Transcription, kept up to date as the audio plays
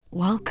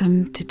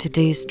Welcome to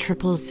today's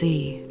Triple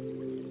Z.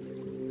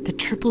 The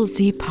Triple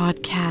Z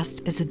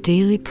podcast is a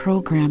daily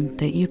program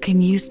that you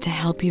can use to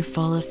help you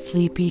fall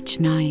asleep each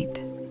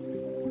night.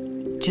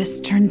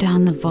 Just turn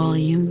down the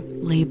volume,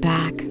 lay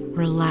back,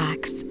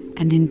 relax,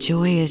 and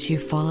enjoy as you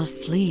fall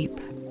asleep.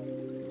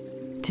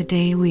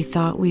 Today we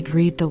thought we'd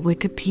read the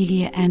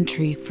Wikipedia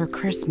entry for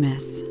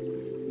Christmas.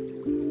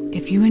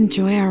 If you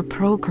enjoy our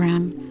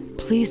program,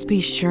 please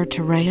be sure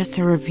to write us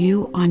a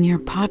review on your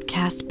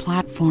podcast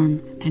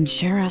platform and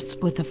share us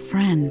with a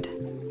friend.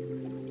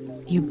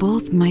 You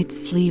both might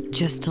sleep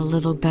just a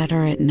little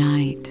better at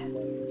night.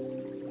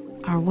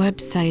 Our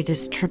website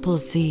is Triple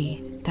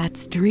Z,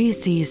 that's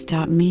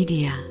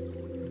 3zs.media.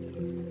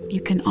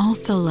 You can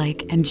also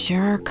like and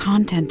share our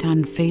content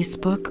on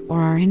Facebook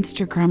or our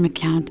Instagram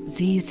account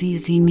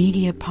ZZZ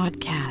Media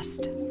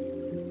Podcast.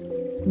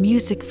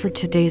 Music for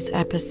today's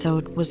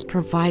episode was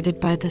provided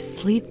by the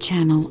Sleep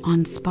Channel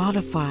on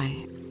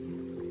Spotify.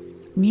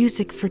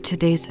 Music for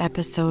today's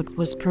episode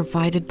was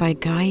provided by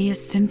Gaia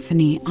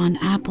Symphony on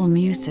Apple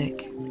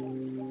Music.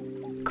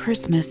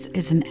 Christmas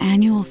is an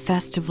annual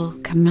festival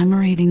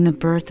commemorating the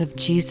birth of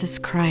Jesus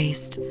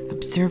Christ,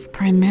 observed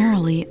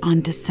primarily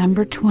on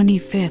December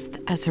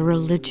 25th as a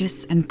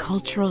religious and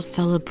cultural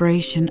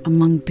celebration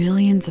among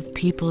billions of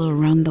people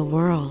around the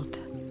world.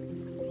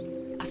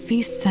 A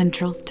feast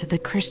central to the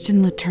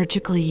Christian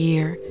liturgical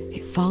year,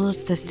 it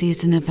follows the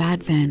season of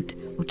Advent,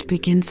 which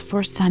begins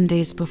 4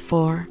 Sundays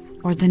before,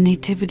 or the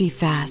Nativity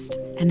Fast,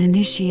 and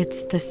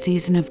initiates the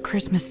season of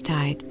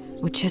Christmastide,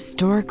 which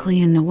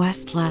historically in the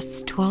West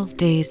lasts 12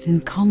 days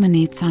and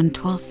culminates on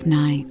Twelfth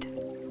Night.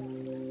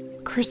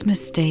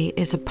 Christmas Day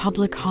is a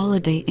public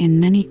holiday in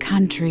many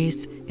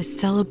countries, is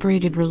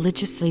celebrated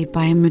religiously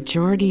by a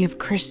majority of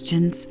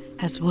Christians,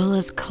 as well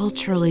as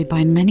culturally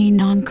by many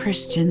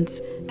non-Christians,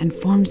 and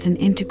forms an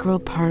integral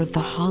part of the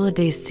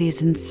holiday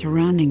season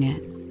surrounding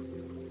it.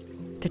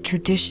 The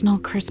traditional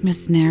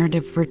Christmas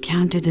narrative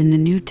recounted in the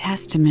New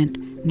Testament,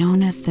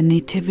 known as the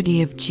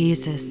Nativity of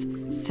Jesus,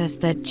 says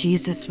that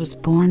Jesus was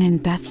born in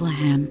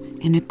Bethlehem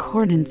in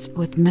accordance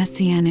with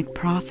messianic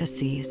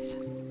prophecies.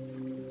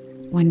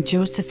 When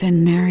Joseph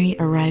and Mary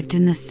arrived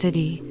in the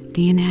city,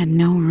 the inn had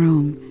no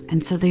room,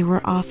 and so they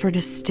were offered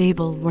a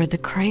stable where the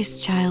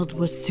Christ child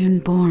was soon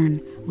born,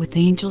 with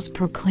angels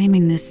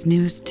proclaiming this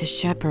news to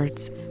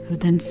shepherds, who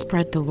then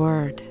spread the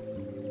word.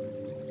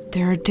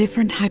 There are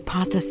different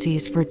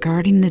hypotheses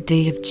regarding the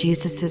date of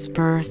Jesus'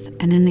 birth,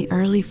 and in the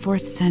early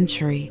 4th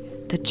century,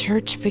 the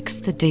Church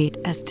fixed the date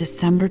as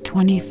December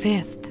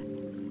 25th.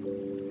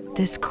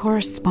 This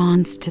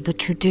corresponds to the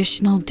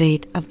traditional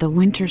date of the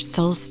winter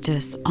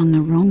solstice on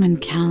the Roman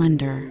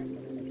calendar.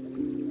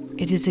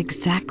 It is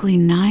exactly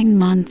 9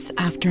 months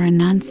after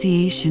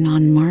Annunciation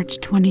on March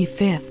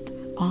 25th,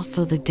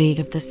 also the date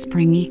of the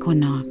spring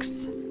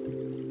equinox.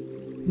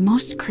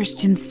 Most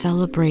Christians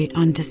celebrate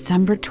on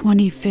December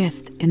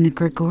 25th in the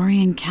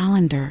Gregorian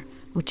calendar,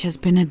 which has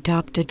been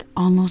adopted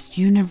almost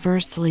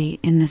universally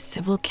in the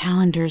civil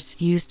calendars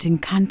used in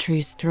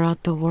countries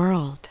throughout the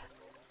world.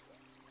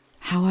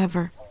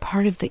 However,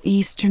 part of the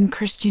Eastern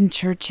Christian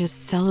churches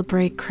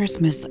celebrate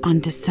Christmas on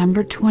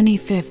December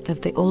 25th of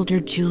the older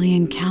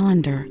Julian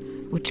calendar,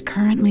 which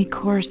currently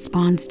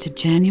corresponds to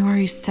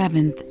January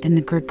 7th in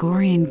the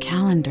Gregorian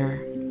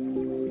calendar.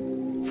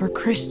 For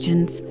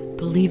Christians,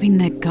 believing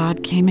that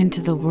God came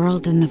into the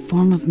world in the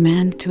form of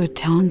man to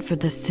atone for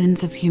the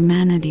sins of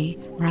humanity,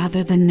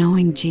 rather than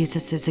knowing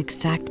Jesus'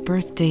 exact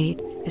birth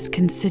date, is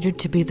considered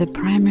to be the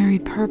primary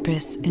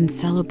purpose in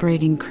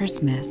celebrating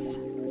Christmas.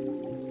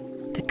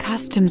 The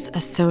customs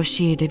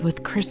associated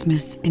with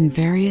Christmas in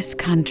various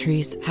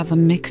countries have a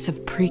mix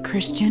of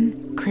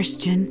pre-Christian,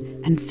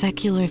 Christian, and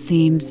secular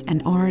themes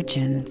and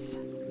origins.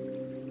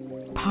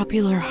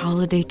 Popular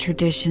holiday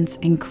traditions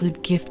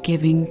include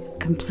gift-giving,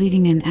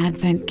 completing an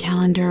Advent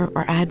calendar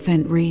or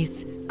Advent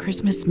wreath,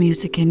 Christmas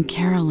music and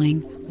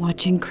caroling,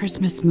 watching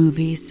Christmas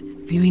movies,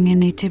 viewing a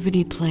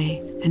nativity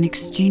play, an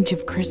exchange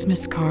of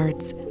Christmas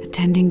cards,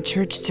 attending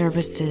church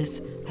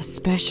services, a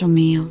special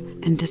meal,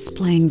 and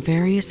displaying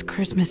various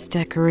Christmas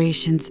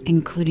decorations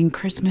including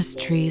Christmas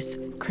trees,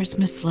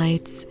 Christmas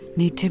lights,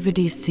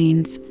 nativity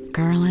scenes,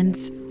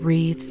 garlands,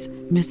 wreaths,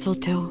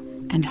 mistletoe,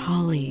 and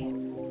holly.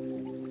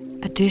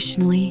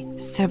 Additionally,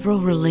 several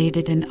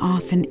related and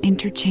often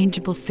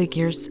interchangeable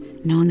figures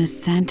known as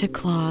Santa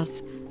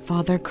Claus,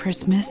 Father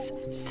Christmas,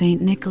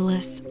 Saint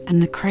Nicholas, and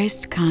the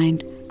Christ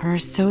kind are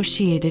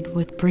associated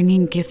with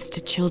bringing gifts to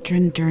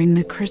children during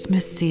the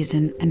Christmas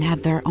season and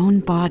have their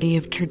own body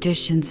of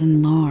traditions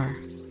and lore.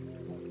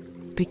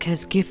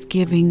 Because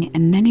gift-giving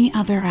and many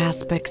other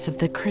aspects of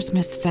the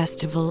Christmas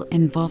festival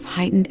involve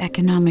heightened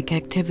economic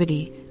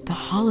activity, the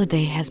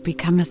holiday has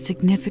become a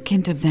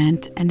significant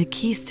event and a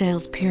key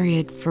sales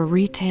period for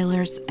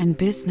retailers and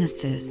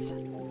businesses.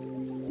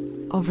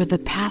 Over the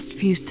past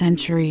few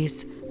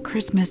centuries,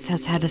 Christmas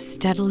has had a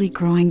steadily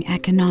growing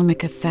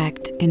economic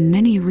effect in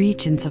many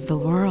regions of the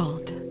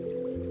world.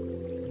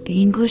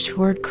 The English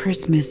word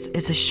Christmas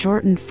is a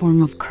shortened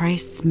form of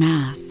Christ's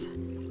Mass.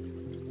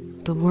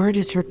 The word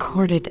is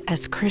recorded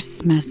as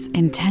Christmas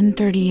in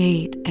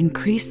 1038 and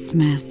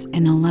Christmas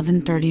in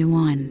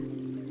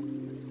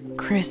 1131.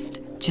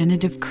 Christ,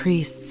 genitive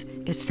Christs,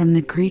 is from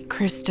the Greek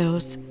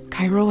Christos,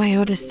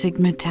 Kairoiota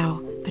sigma tau,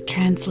 a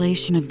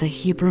translation of the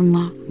Hebrew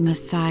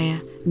Messiah,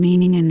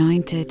 meaning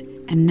anointed,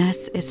 and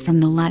Nes is from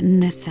the Latin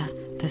Nissa,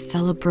 the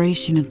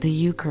celebration of the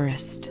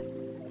Eucharist.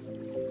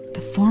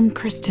 The form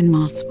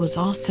Christenmos was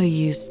also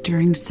used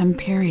during some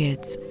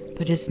periods,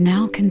 but is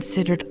now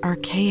considered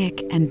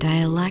archaic and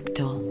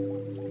dialectal.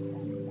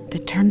 The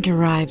term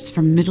derives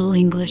from Middle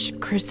English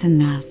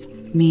Christenmass,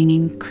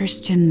 meaning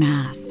Christian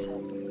Mass.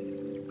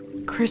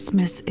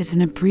 Christmas is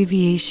an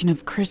abbreviation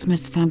of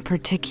Christmas found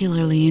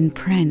particularly in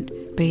print,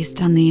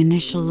 based on the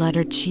initial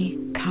letter chi,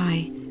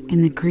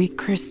 in the Greek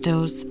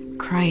Christos,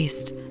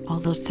 Christ,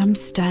 although some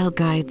style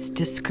guides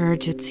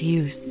discourage its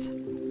use.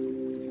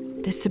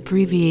 This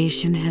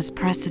abbreviation has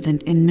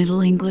precedent in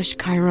Middle English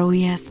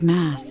Kairos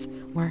Mass,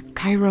 where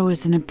Kairo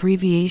is an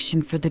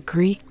abbreviation for the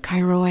Greek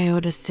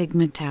Kairoiota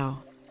sigma tau.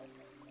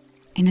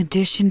 In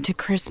addition to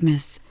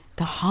Christmas,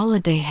 the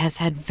holiday has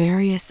had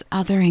various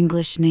other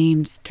English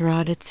names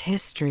throughout its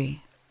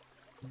history.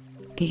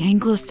 The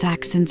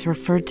Anglo-Saxons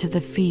referred to the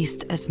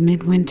feast as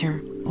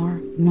midwinter, or,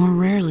 more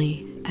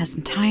rarely, as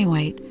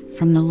Tywite,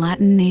 from the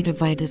Latin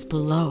nativite as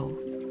below.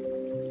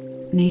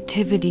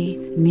 Nativity,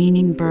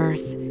 meaning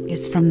birth,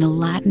 is from the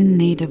Latin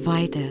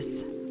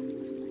nativitas.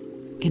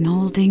 In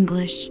Old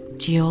English,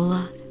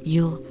 Giola,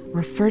 Yule,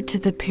 referred to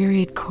the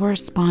period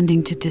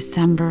corresponding to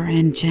December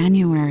and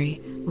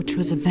January, which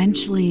was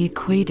eventually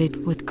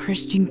equated with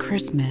Christian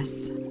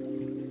Christmas.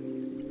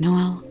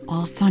 Noel,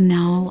 also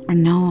Noel or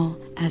Noel,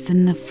 as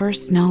in the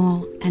first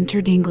Noel,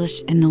 entered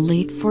English in the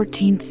late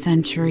 14th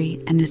century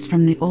and is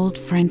from the Old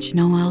French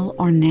Noël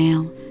or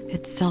Nail,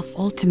 itself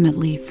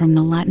ultimately from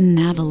the Latin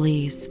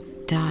natalis,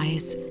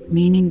 dies,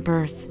 meaning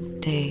birth,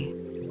 day.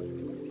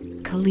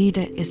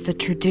 Kalida is the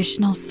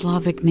traditional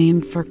Slavic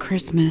name for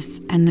Christmas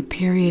and the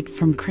period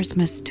from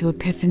Christmas to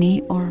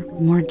Epiphany, or,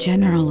 more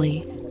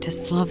generally, to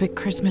Slavic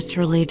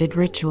Christmas-related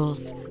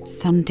rituals,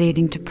 some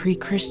dating to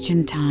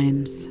pre-Christian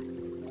times.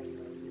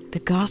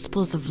 The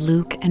Gospels of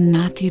Luke and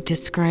Matthew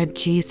describe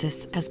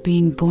Jesus as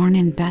being born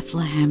in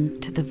Bethlehem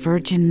to the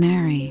Virgin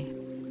Mary.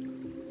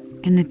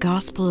 In the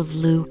Gospel of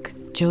Luke,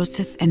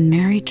 Joseph and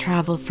Mary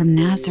travel from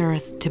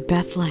Nazareth to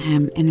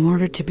Bethlehem in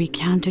order to be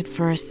counted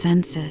for a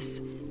census,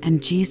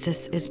 and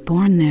Jesus is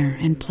born there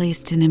and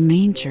placed in a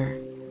manger.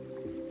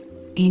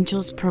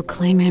 Angels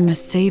proclaim him a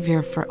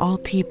savior for all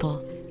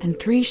people, and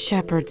 3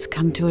 shepherds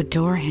come to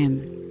adore him.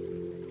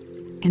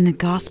 In the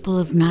Gospel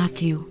of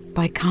Matthew,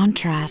 by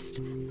contrast,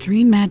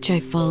 3 magi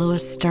follow a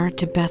star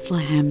to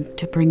Bethlehem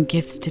to bring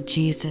gifts to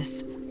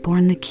Jesus,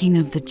 born the King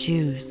of the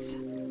Jews.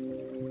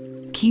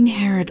 King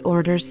Herod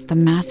orders the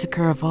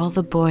massacre of all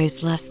the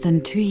boys less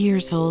than 2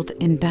 years old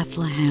in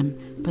Bethlehem,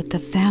 but the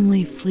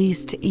family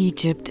flees to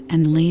Egypt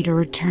and later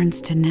returns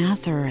to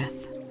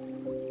Nazareth.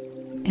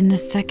 In the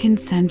 2nd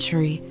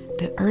century,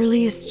 the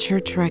earliest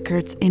church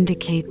records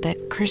indicate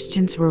that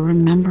Christians were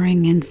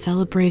remembering and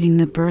celebrating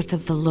the birth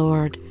of the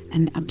Lord,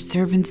 and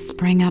observance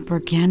sprang up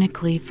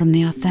organically from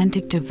the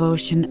authentic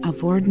devotion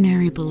of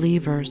ordinary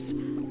believers,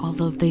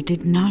 although they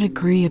did not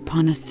agree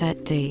upon a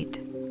set date.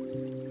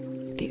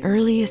 The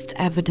earliest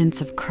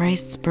evidence of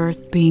Christ's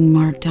birth being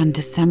marked on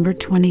December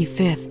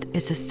 25th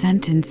is a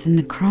sentence in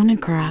the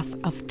chronograph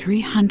of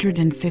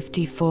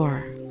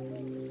 354.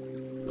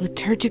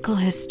 Liturgical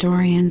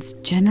historians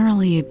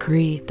generally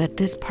agree that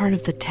this part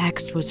of the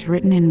text was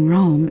written in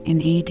Rome in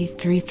AD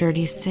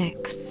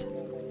 336.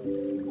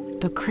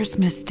 But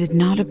Christmas did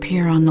not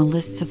appear on the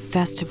lists of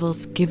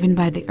festivals given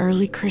by the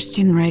early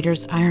Christian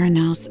writers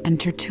Irenaeus and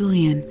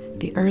Tertullian,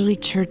 the early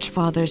church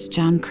fathers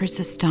John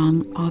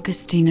Chrysostom,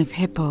 Augustine of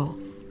Hippo,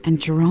 and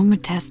Jerome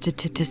attested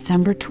to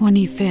December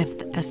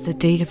 25th as the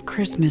date of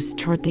Christmas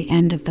toward the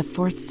end of the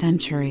 4th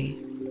century.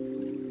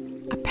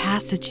 A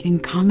passage in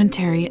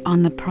commentary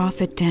on the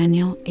prophet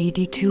Daniel,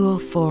 AD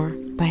 204,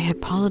 by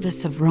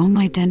Hippolytus of Rome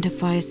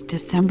identifies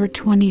December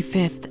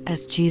 25th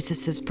as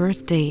Jesus'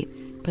 birth date,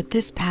 but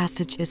this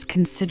passage is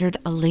considered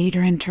a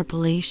later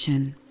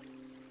interpolation.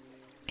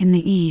 In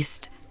the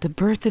East, the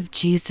birth of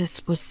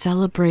Jesus was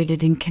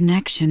celebrated in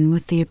connection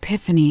with the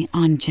Epiphany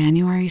on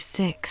January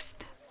 6th.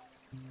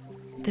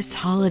 This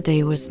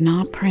holiday was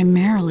not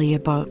primarily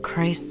about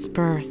Christ's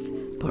birth,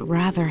 but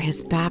rather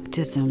his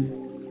baptism.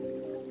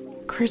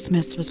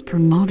 Christmas was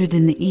promoted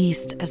in the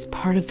East as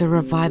part of the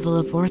revival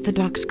of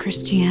Orthodox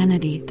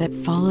Christianity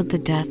that followed the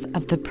death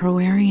of the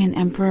Pro-Arian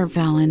Emperor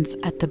Valens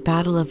at the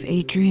Battle of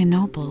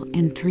Adrianople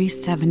in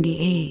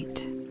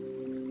 378.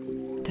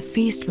 The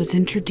feast was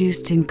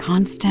introduced in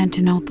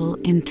Constantinople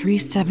in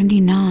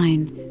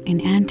 379,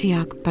 in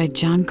Antioch by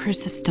John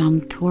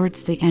Chrysostom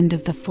towards the end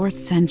of the 4th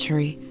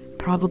century,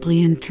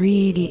 probably in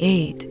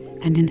 388,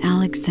 and in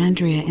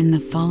Alexandria in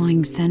the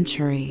following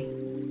century.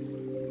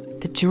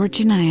 The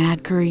Georgian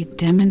Iadgary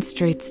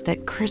demonstrates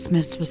that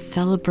Christmas was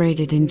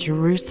celebrated in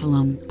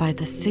Jerusalem by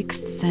the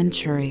 6th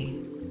century.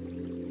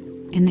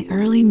 In the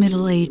early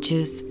Middle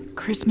Ages,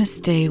 Christmas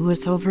Day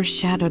was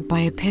overshadowed by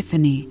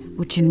Epiphany,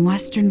 which in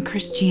Western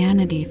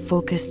Christianity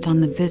focused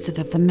on the visit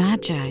of the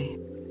Magi.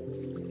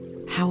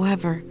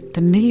 However,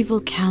 the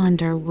medieval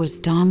calendar was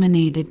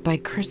dominated by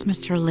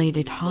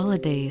Christmas-related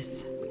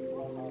holidays.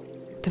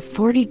 The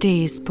 40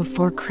 days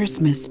before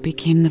Christmas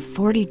became the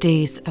 40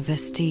 days of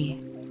St.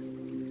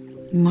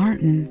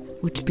 Martin,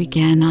 which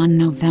began on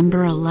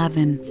November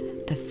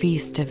 11th, the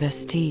feast of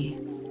St.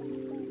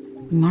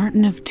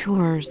 Martin of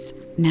Tours,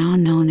 now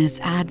known as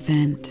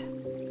Advent.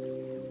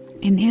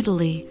 In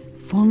Italy,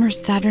 former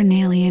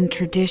Saturnalian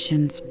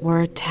traditions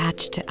were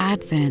attached to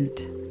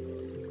Advent.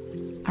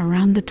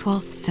 Around the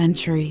 12th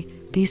century,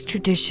 these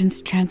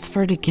traditions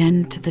transferred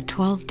again to the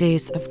 12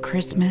 days of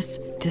Christmas,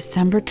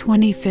 December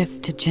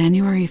 25th to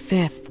January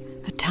 5th,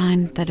 a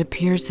time that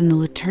appears in the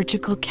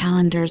liturgical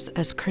calendars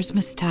as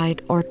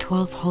Christmastide or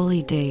 12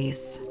 Holy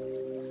Days.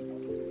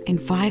 In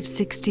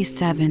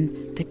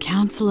 567, the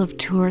Council of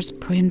Tours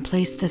put in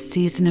place the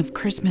season of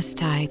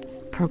Christmastide,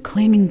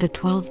 proclaiming the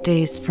 12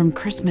 days from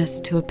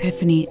Christmas to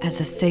Epiphany as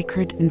a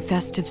sacred and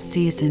festive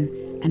season,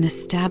 and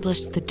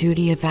established the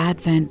duty of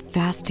Advent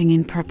fasting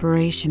in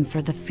preparation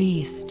for the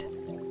feast.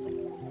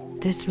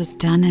 This was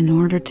done in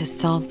order to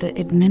solve the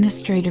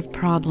administrative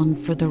problem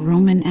for the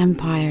Roman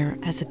Empire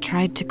as it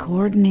tried to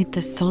coordinate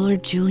the solar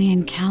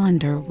Julian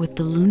calendar with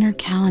the lunar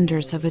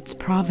calendars of its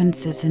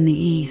provinces in the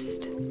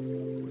east.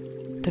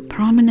 The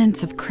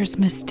prominence of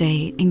Christmas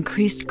Day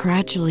increased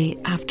gradually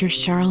after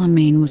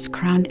Charlemagne was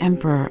crowned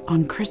emperor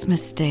on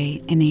Christmas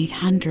Day in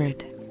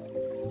 800.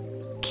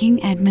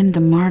 King Edmund the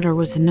Martyr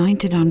was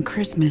anointed on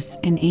Christmas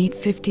in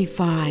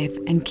 855,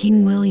 and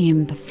King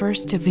William I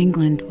of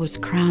England was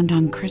crowned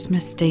on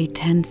Christmas Day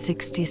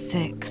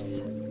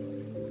 1066.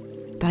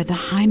 By the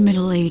High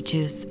Middle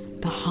Ages,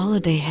 the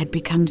holiday had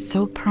become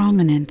so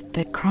prominent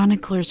that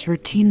chroniclers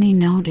routinely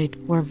noted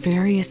where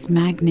various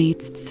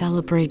magnates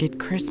celebrated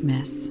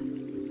Christmas.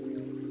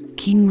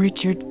 King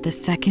Richard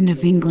II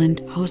of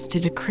England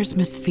hosted a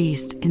Christmas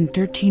feast in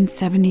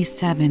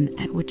 1377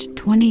 at which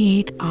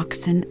 28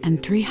 oxen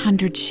and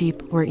 300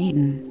 sheep were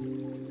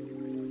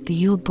eaten. The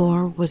Yule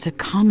boar was a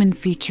common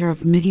feature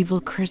of medieval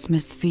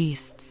Christmas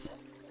feasts.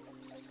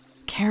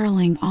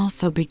 Caroling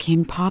also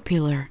became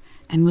popular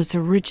and was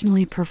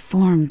originally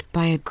performed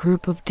by a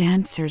group of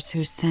dancers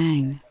who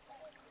sang.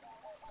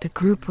 The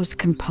group was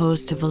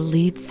composed of a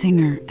lead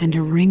singer and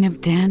a ring of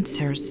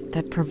dancers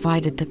that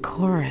provided the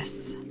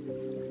chorus.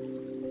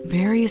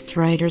 Various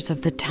writers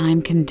of the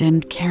time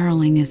condemned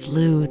caroling as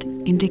lewd,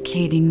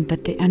 indicating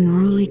that the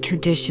unruly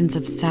traditions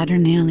of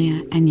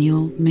Saturnalia and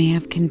Yule may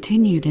have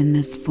continued in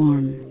this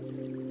form.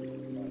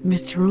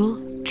 Misrule,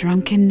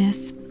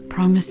 drunkenness,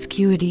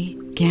 promiscuity,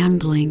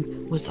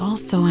 gambling was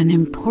also an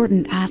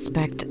important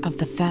aspect of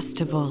the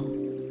festival.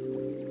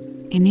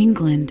 In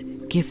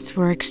England, gifts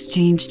were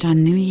exchanged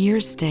on New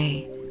Year's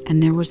Day,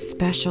 and there was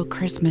special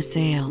Christmas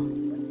ale.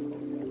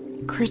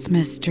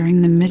 Christmas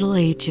during the Middle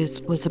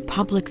Ages was a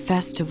public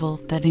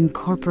festival that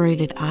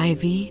incorporated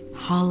ivy,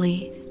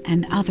 holly,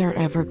 and other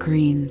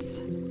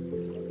evergreens.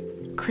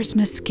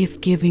 Christmas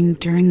gift-giving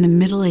during the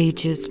Middle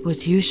Ages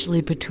was usually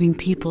between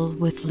people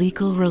with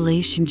legal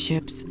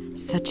relationships,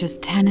 such as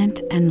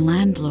tenant and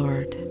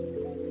landlord.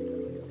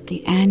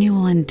 The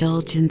annual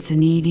indulgence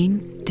in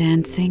eating,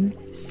 dancing,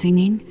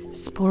 singing,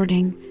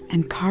 sporting,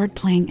 and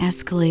card-playing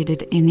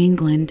escalated in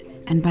England,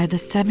 and by the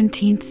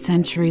 17th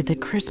century the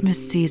Christmas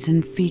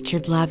season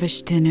featured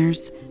lavish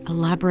dinners,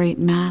 elaborate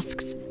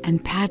masks,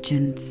 and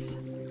pageants.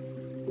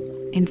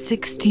 In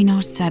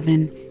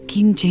 1607,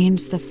 King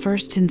James I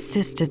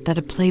insisted that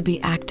a play be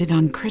acted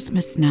on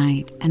Christmas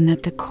night and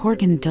that the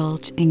court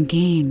indulge in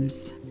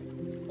games.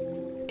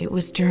 It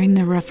was during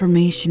the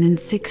Reformation in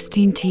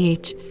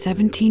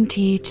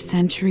 17th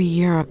century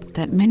Europe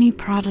that many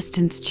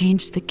Protestants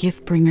changed the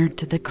gift-bringer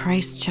to the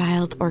Christ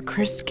child or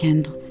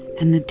Christkind,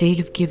 and the date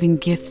of giving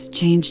gifts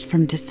changed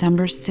from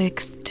December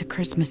 6th to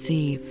Christmas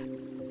Eve.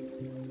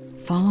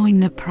 Following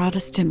the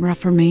Protestant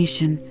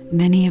Reformation,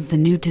 many of the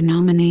new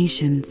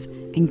denominations,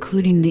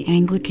 including the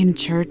Anglican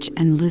Church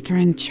and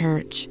Lutheran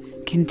Church,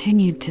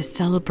 continued to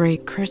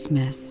celebrate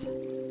Christmas.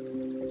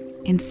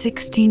 In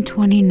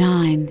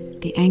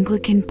 1629, the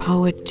Anglican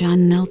poet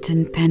John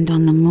Milton penned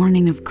On the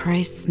Morning of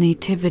Christ's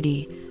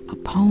Nativity, a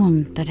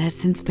poem that has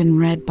since been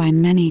read by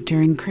many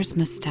during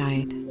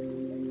Christmastide.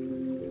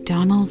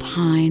 Donald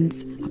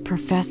Hines, a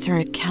professor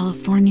at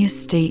California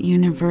State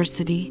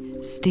University,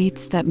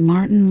 states that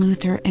Martin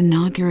Luther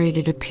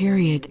inaugurated a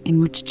period in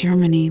which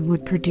Germany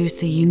would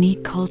produce a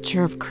unique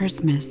culture of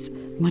Christmas,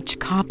 much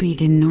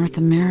copied in North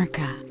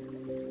America.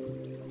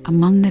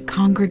 Among the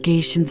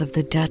congregations of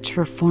the Dutch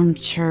Reformed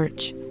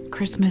Church,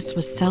 Christmas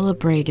was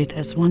celebrated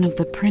as one of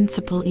the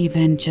principal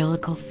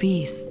evangelical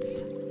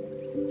feasts.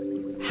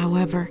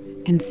 However,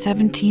 in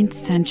 17th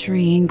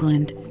century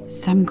England,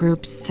 some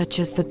groups such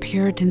as the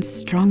Puritans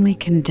strongly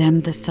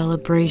condemned the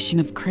celebration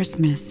of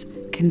Christmas,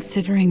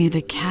 considering it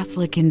a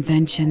Catholic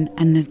invention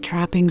and the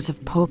trappings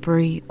of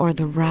popery or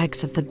the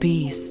rags of the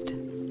beast.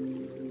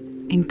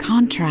 In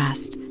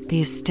contrast,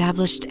 the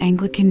established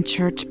Anglican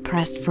Church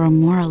pressed for a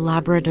more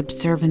elaborate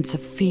observance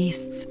of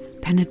feasts,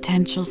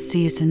 penitential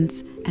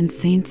seasons, and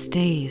saints'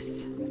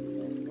 days.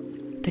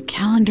 The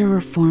calendar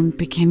reform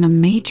became a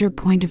major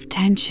point of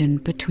tension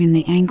between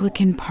the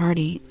Anglican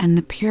Party and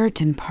the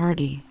Puritan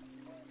Party.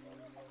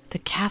 The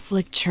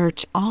Catholic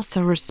Church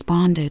also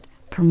responded,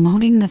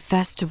 promoting the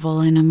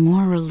festival in a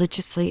more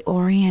religiously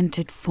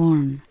oriented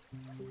form.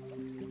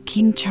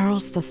 King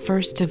Charles I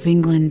of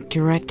England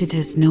directed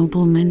his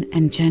noblemen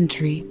and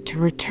gentry to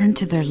return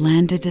to their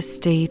landed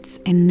estates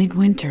in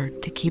midwinter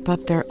to keep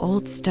up their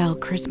old-style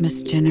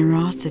Christmas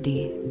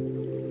generosity.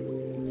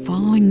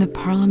 Following the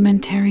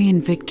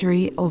parliamentarian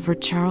victory over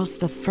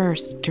Charles I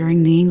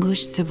during the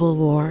English Civil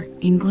War,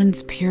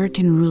 England's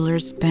Puritan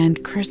rulers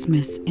banned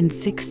Christmas in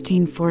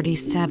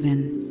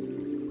 1647.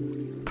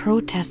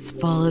 Protests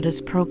followed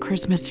as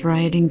pro-Christmas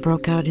rioting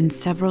broke out in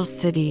several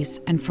cities,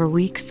 and for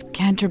weeks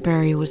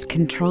Canterbury was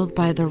controlled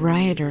by the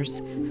rioters,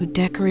 who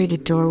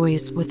decorated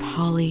doorways with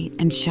holly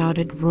and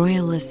shouted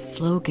royalist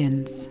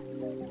slogans.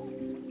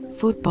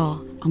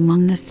 Football,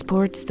 among the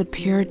sports the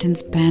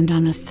Puritans banned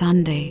on a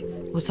Sunday,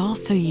 was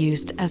also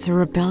used as a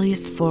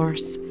rebellious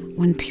force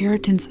when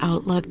Puritans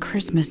outlawed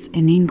Christmas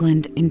in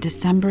England in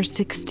December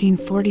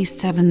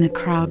 1647. The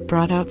crowd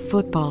brought out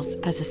footballs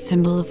as a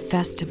symbol of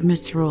festive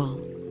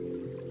misrule.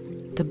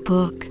 The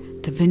book,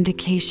 The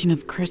Vindication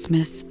of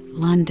Christmas,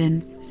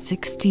 London,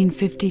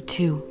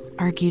 1652,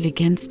 argued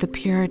against the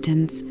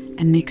Puritans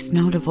and makes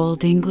note of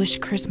Old English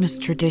Christmas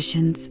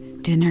traditions: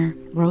 dinner,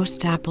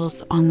 roast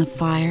apples on the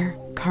fire,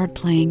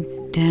 card-playing,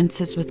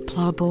 dances with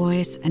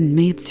ploughboys and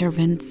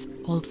maidservants,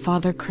 Old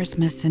Father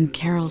Christmas and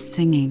carol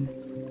singing.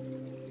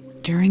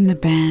 During the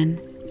ban,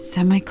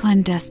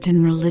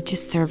 semi-clandestine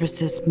religious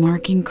services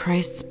marking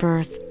Christ's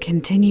birth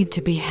continued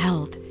to be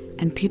held,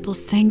 and people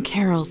sang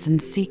carols in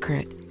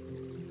secret.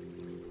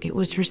 It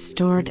was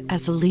restored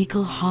as a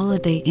legal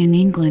holiday in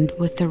England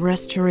with the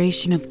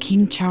restoration of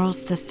King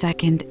Charles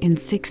II in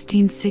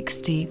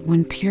 1660,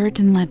 when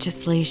Puritan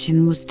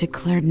legislation was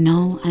declared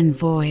null and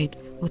void,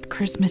 with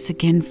Christmas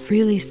again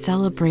freely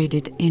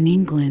celebrated in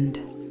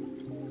England.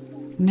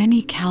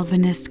 Many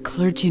Calvinist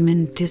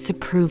clergymen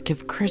disapproved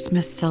of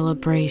Christmas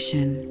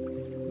celebration.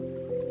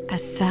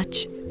 As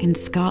such, in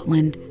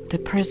Scotland, the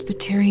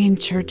Presbyterian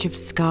Church of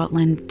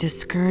Scotland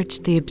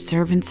discouraged the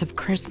observance of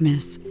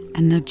Christmas,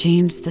 and though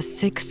James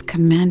VI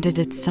commanded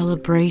its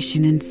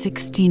celebration in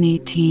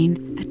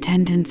 1618,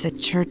 attendance at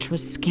church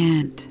was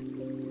scant.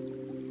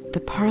 The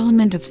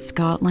Parliament of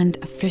Scotland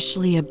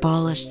officially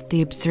abolished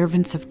the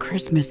observance of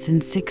Christmas in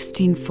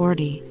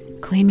 1640,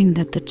 claiming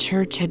that the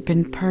Church had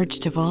been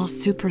purged of all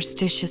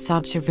superstitious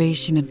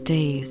observation of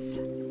days.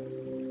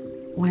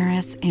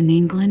 Whereas in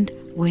England,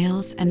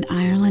 Wales, and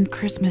Ireland,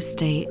 Christmas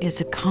Day is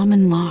a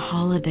common law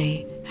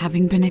holiday,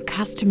 having been a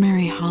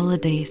customary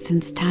holiday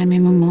since time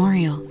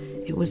immemorial.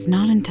 It was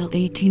not until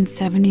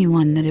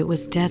 1871 that it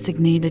was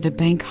designated a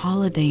bank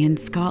holiday in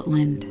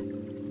Scotland.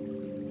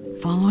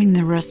 Following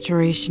the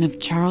restoration of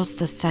Charles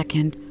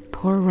II,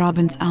 Poor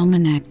Robin's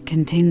Almanac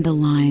contained the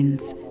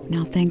lines,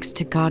 "Now thanks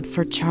to God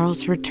for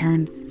Charles'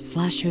 return,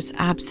 whose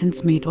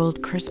absence made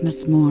old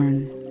Christmas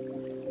mourn.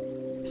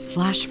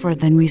 For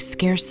then we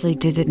scarcely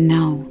did it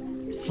know,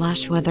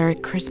 whether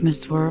at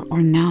Christmas were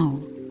or no."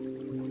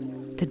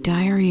 The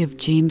Diary of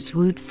James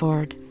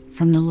Woodford,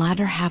 from the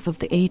latter half of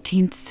the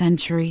 18th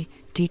century,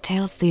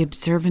 details the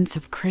observance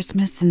of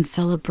Christmas and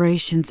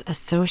celebrations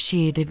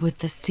associated with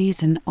the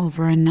season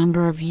over a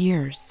number of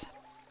years.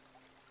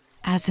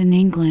 As in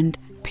England,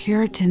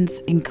 Puritans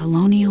in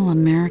colonial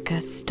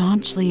America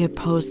staunchly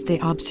opposed the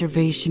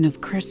observation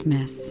of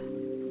Christmas.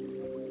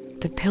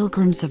 The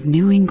Pilgrims of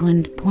New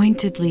England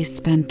pointedly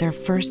spent their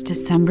first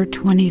December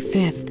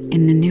 25th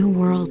in the New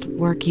World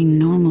working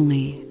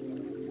normally.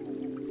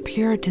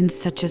 Puritans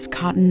such as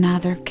Cotton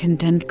Mather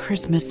condemned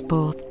Christmas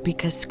both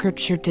because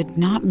Scripture did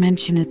not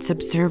mention its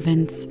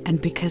observance and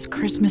because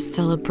Christmas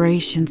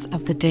celebrations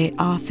of the day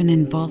often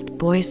involved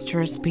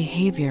boisterous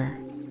behavior.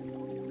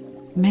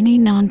 Many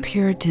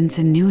non-Puritans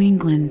in New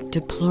England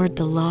deplored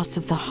the loss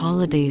of the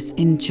holidays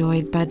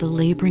enjoyed by the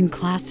laboring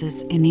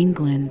classes in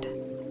England.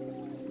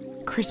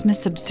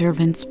 Christmas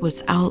observance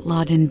was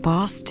outlawed in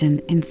Boston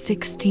in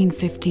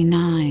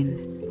 1659.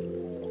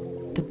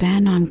 The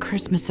ban on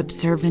Christmas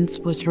observance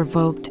was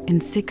revoked in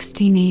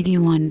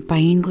 1681 by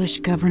English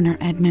Governor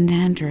Edmund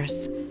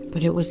Andros,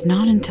 but it was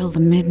not until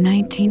the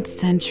mid-19th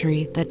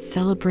century that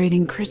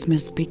celebrating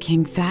Christmas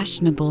became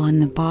fashionable in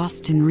the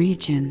Boston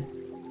region.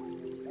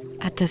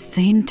 At the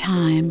same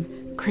time,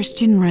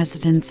 Christian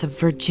residents of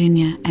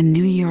Virginia and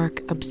New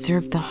York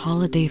observed the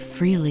holiday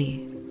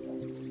freely.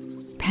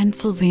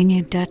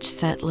 Pennsylvania Dutch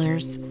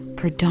settlers,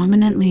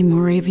 predominantly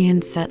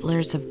Moravian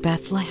settlers of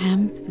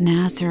Bethlehem,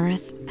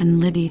 Nazareth,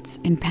 and Liddites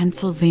in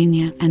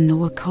Pennsylvania and the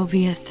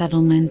Wachovia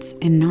settlements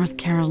in North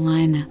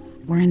Carolina,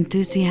 were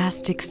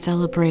enthusiastic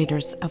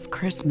celebrators of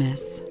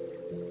Christmas.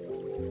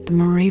 The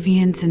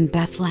Moravians in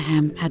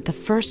Bethlehem had the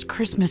first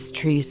Christmas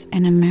trees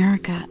in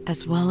America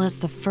as well as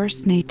the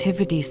first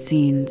nativity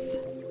scenes.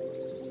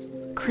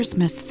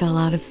 Christmas fell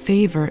out of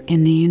favor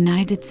in the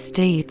United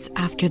States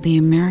after the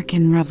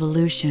American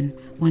Revolution,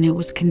 when it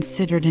was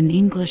considered an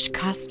English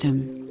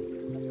custom.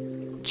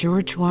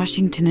 George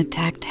Washington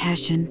attacked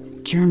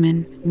Hessian,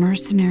 German,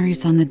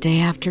 mercenaries on the day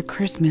after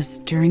Christmas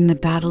during the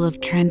Battle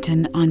of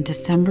Trenton on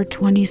December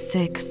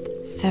 26,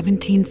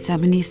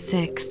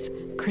 1776,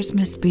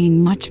 Christmas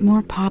being much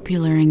more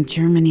popular in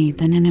Germany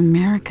than in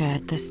America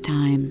at this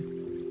time.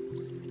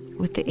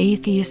 With the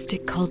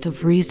atheistic cult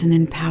of reason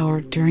in power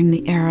during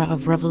the era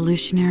of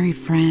revolutionary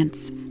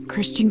France,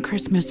 Christian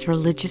Christmas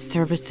religious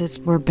services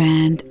were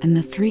banned and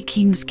the Three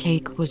Kings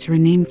cake was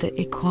renamed the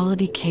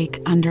Equality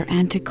Cake under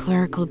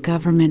anti-clerical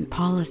government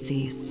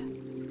policies.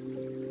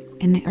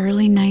 In the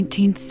early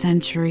 19th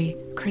century,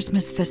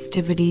 Christmas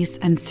festivities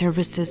and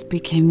services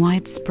became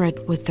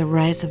widespread with the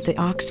rise of the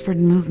Oxford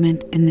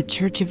movement in the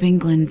Church of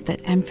England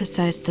that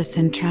emphasized the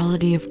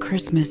centrality of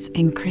Christmas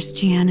in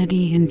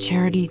Christianity and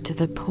charity to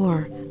the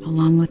poor,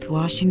 along with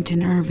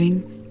Washington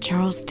Irving,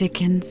 Charles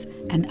Dickens,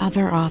 and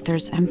other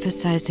authors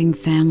emphasizing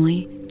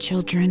family,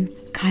 children,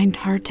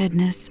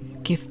 kind-heartedness,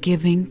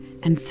 gift-giving,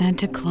 and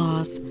Santa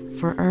Claus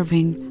for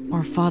Irving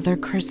or Father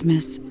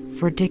Christmas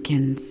for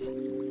Dickens.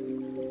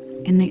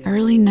 In the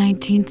early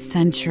 19th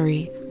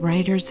century,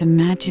 writers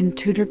imagined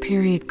Tudor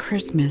period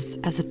Christmas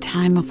as a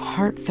time of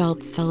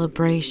heartfelt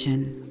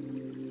celebration.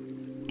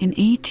 In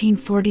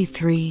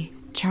 1843,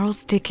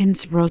 Charles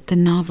Dickens wrote the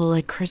novel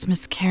A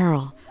Christmas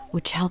Carol,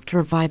 which helped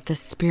revive the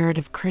spirit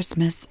of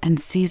Christmas and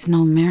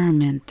seasonal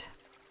merriment.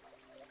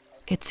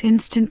 Its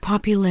instant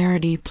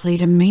popularity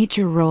played a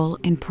major role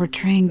in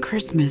portraying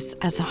Christmas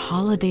as a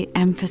holiday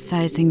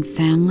emphasizing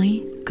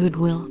family,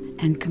 goodwill,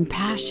 and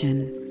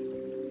compassion.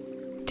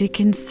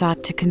 Dickens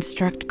sought to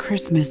construct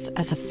Christmas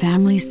as a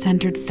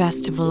family-centered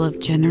festival of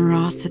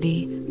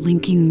generosity,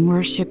 linking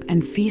worship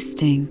and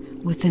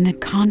feasting within a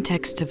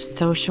context of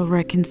social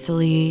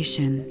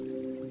reconciliation.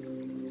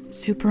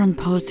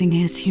 Superimposing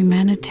his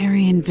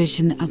humanitarian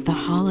vision of the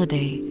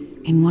holiday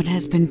in what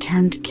has been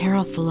termed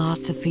carol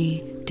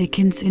philosophy,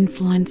 Dickens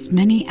influenced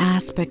many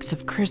aspects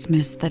of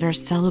Christmas that are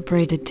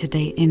celebrated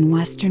today in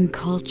Western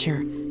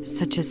culture,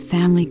 such as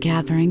family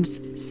gatherings,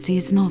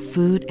 seasonal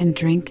food and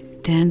drink,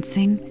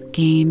 dancing,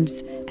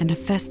 games, and a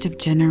festive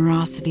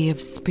generosity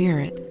of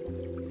spirit.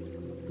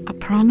 A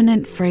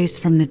prominent phrase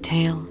from the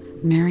tale,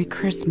 Merry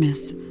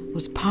Christmas,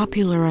 was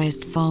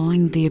popularized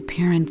following the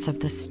appearance of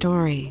the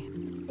story.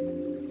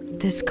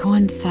 This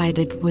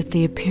coincided with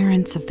the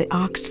appearance of the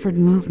Oxford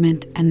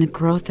movement and the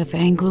growth of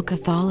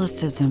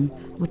Anglo-Catholicism,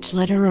 which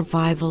led a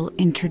revival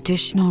in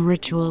traditional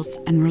rituals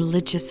and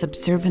religious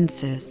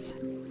observances.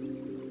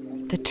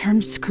 The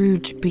term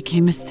Scrooge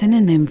became a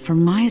synonym for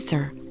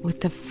miser,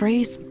 with the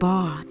phrase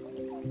 "bah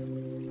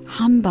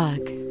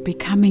humbug"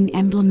 becoming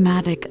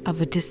emblematic of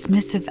a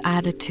dismissive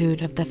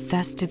attitude of the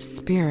festive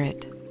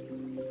spirit.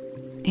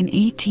 In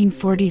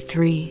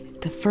 1843,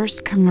 the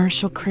first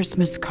commercial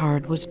Christmas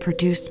card was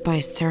produced by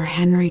Sir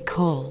Henry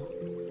Cole.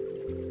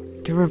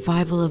 The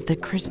revival of the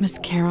Christmas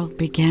Carol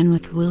began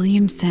with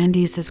William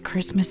Sandys's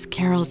Christmas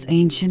Carols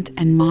Ancient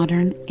and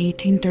Modern,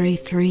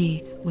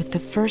 1833, with the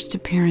first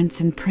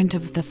appearance in print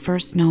of the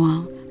first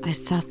Noel, I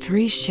Saw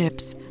Three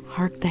Ships,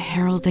 Hark the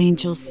Herald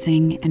Angels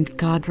Sing, and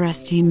God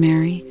Rest Ye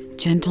Merry,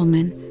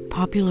 Gentlemen,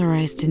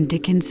 popularized in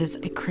Dickens's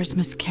A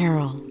Christmas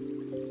Carol.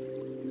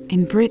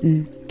 In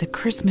Britain, the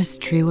Christmas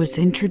tree was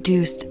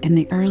introduced in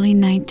the early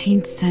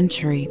 19th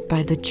century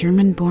by the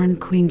German-born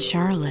Queen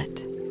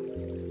Charlotte.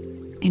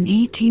 In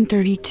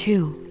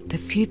 1832, the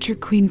future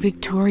Queen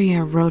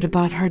Victoria wrote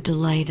about her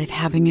delight at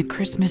having a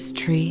Christmas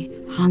tree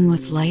hung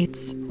with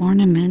lights,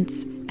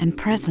 ornaments, and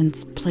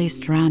presents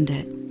placed round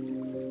it.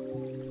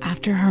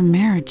 After her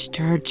marriage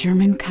to her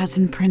German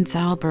cousin Prince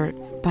Albert,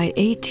 by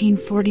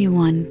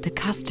 1841 the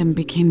custom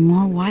became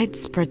more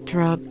widespread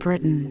throughout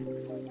Britain.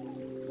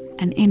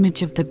 An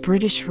image of the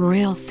British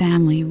royal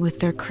family with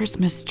their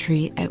Christmas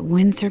tree at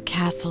Windsor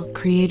Castle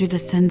created a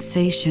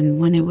sensation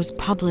when it was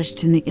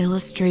published in the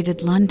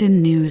Illustrated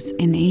London News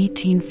in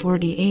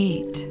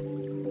 1848.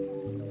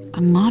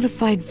 A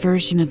modified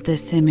version of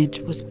this image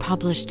was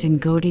published in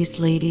Godey's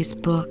Lady's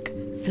Book,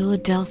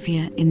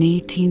 Philadelphia in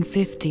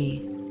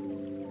 1850.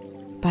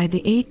 By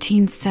the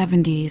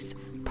 1870s,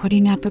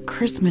 putting up a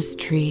Christmas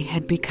tree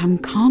had become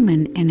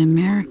common in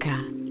America.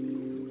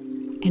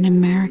 In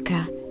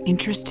America,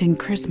 interest in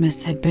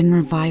Christmas had been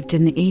revived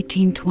in the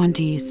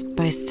 1820s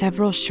by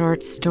several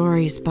short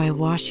stories by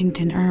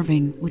Washington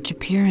Irving, which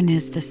appear in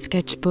his The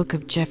Sketchbook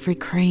of Geoffrey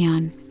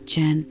Crayon,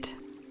 Gent,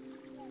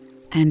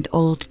 and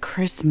Old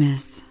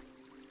Christmas.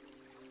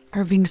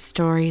 Irving's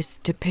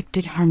stories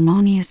depicted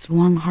harmonious,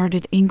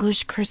 warm-hearted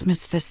English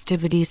Christmas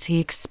festivities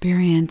he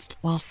experienced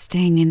while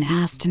staying in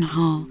Aston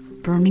Hall,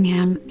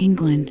 Birmingham,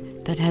 England,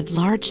 that had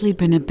largely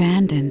been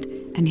abandoned,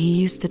 and he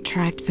used the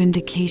tract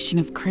Vindication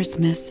of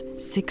Christmas,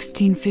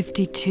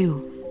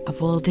 1652,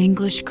 of Old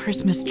English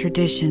Christmas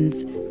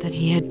traditions that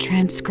he had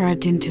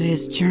transcribed into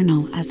his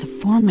journal as a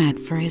format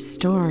for his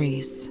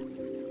stories.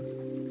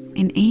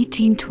 In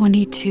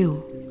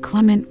 1822,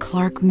 Clement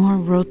Clark Moore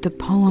wrote the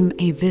poem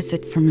A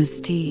Visit from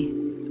St.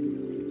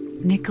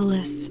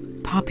 Nicholas,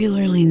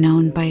 popularly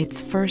known by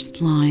its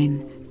first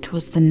line,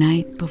 "'Twas the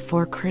night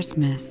before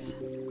Christmas."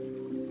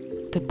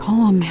 The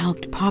poem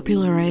helped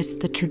popularize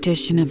the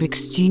tradition of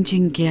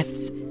exchanging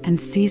gifts,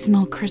 and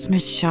seasonal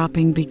Christmas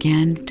shopping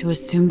began to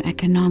assume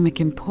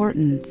economic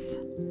importance.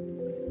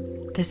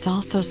 This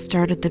also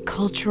started the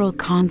cultural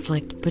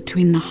conflict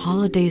between the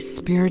holiday's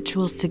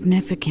spiritual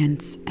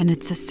significance and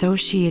its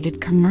associated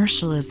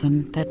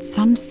commercialism that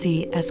some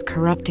see as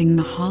corrupting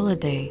the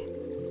holiday.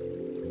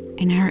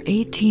 In her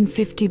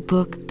 1850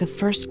 book, The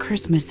First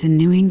Christmas in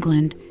New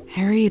England,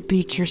 Harriet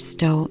Beecher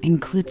Stowe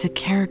includes a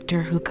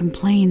character who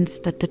complains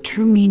that the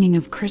true meaning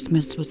of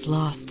Christmas was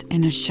lost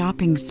in a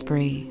shopping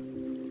spree.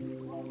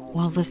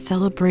 While the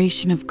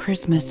celebration of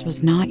Christmas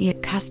was not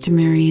yet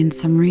customary in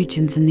some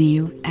regions in the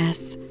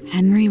U.S.,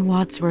 Henry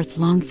Wadsworth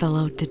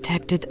Longfellow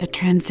detected a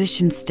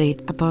transition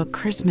state about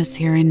Christmas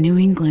here in New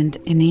England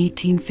in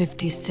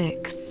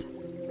 1856.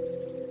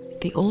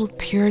 The old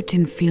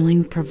Puritan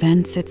feeling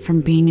prevents it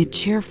from being a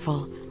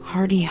cheerful,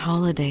 hearty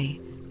holiday,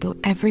 though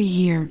every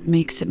year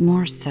makes it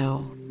more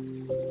so.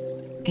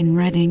 In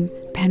Reading,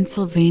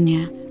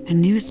 Pennsylvania, a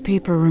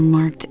newspaper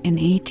remarked in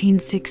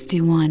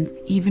 1861,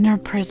 "Even our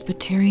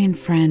Presbyterian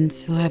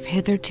friends who have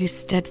hitherto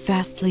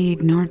steadfastly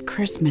ignored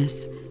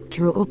Christmas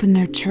threw open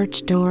their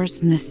church doors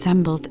and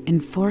assembled in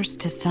force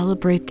to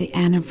celebrate the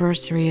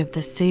anniversary of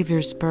the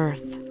Savior's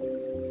birth."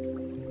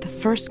 The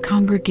First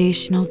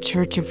Congregational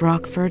Church of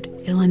Rockford,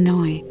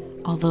 Illinois,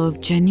 although of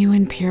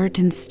genuine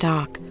Puritan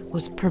stock,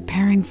 was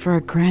preparing for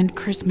a grand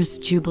Christmas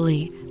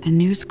jubilee, a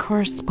news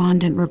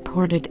correspondent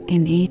reported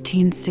in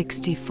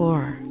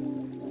 1864.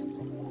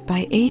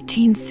 By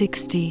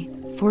 1860,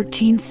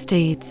 14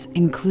 states,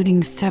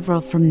 including several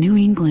from New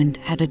England,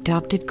 had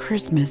adopted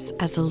Christmas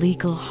as a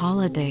legal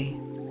holiday.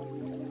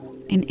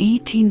 In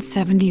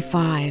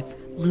 1875,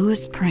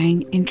 Louis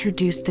Prang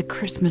introduced the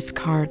Christmas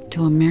card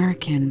to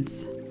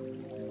Americans.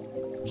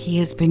 He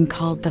has been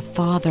called the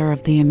father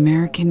of the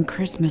American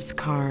Christmas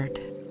card.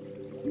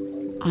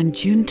 On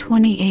June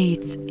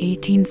 28,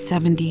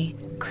 1870,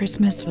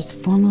 Christmas was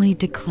formally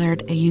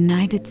declared a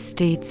United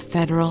States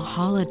federal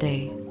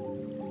holiday.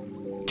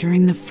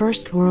 During the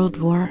First World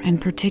War, and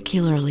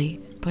particularly,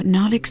 but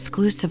not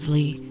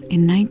exclusively,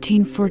 in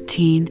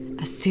 1914,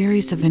 a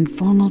series of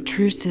informal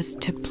truces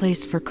took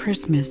place for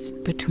Christmas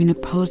between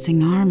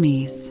opposing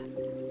armies.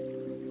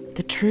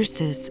 The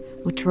truces,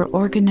 which were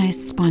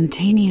organized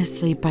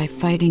spontaneously by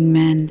fighting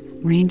men,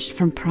 ranged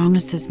from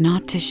promises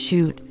not to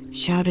shoot,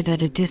 shouted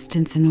at a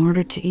distance in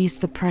order to ease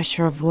the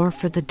pressure of war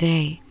for the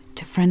day,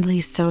 to friendly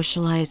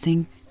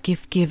socializing,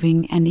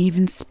 gift-giving, and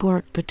even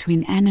sport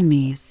between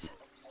enemies.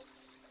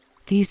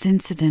 These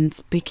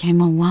incidents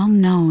became a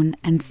well-known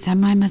and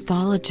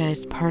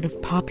semi-mythologized part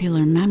of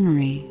popular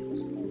memory.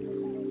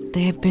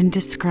 They have been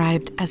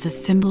described as a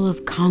symbol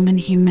of common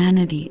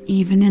humanity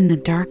even in the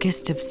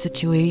darkest of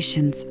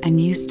situations, and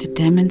used to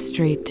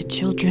demonstrate to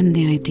children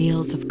the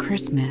ideals of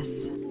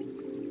Christmas.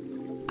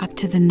 Up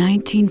to the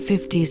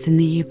 1950s in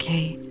the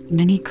UK,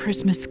 many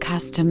Christmas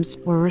customs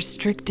were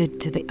restricted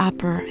to the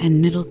upper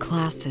and middle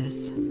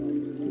classes.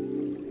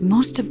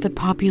 Most of the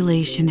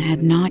population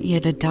had not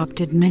yet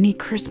adopted many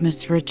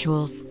Christmas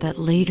rituals that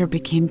later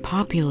became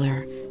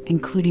popular,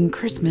 including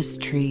Christmas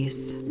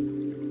trees.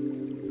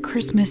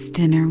 Christmas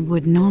dinner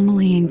would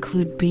normally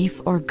include beef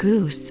or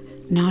goose,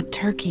 not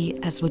turkey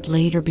as would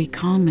later be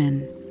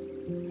common.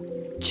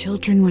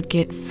 Children would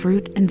get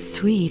fruit and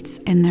sweets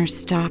in their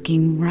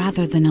stocking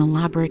rather than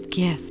elaborate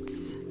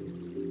gifts.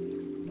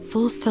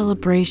 Full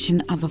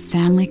celebration of a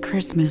family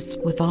Christmas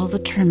with all the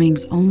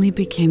trimmings only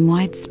became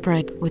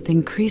widespread with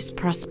increased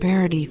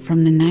prosperity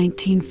from the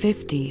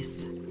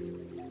 1950s.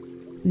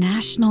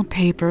 National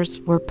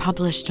papers were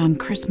published on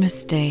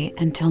Christmas Day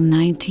until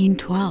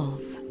 1912.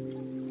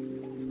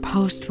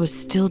 Post was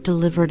still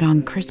delivered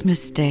on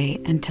Christmas Day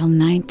until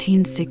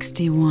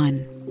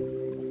 1961.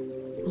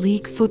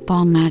 League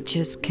football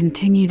matches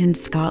continued in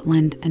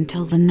Scotland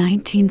until the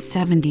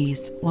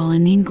 1970s, while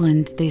in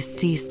England they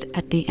ceased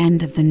at the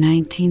end of the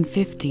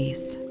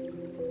 1950s.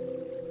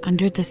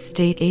 Under the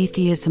state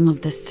atheism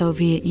of the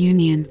Soviet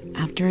Union,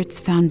 after its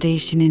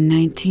foundation in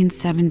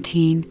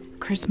 1917,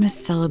 Christmas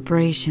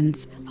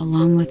celebrations,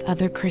 along with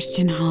other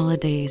Christian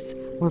holidays,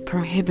 were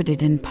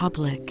prohibited in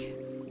public.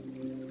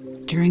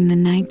 During the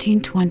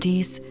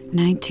 1920s,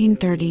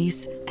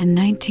 1930s, and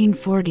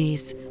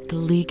 1940s, the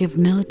League of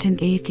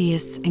Militant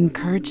Atheists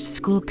encouraged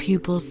school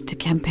pupils to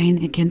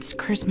campaign against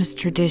Christmas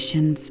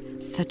traditions,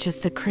 such as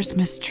the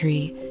Christmas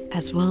tree,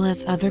 as well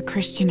as other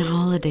Christian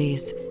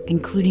holidays,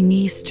 including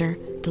Easter.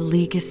 The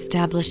League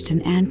established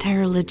an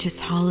anti-religious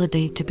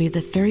holiday to be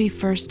the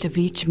 31st of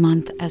each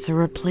month as a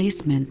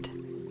replacement.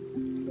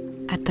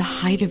 At the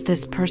height of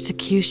this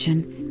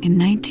persecution, in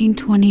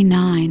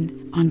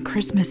 1929, on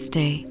Christmas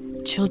Day,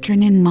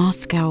 children in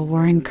Moscow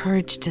were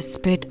encouraged to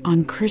spit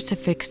on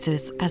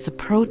crucifixes as a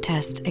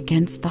protest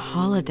against the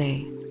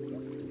holiday.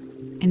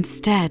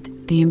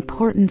 Instead, the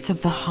importance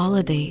of the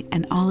holiday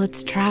and all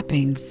its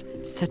trappings,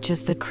 such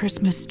as the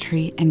Christmas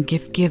tree and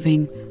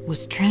gift-giving,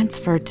 was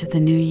transferred to the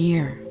new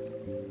year.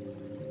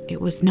 It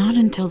was not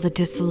until the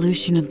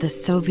dissolution of the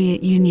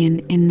Soviet Union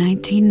in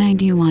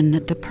 1991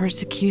 that the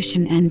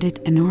persecution ended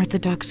and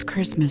Orthodox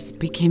Christmas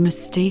became a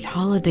state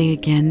holiday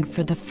again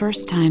for the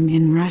first time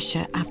in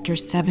Russia after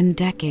 7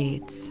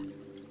 decades.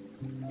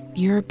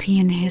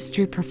 European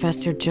history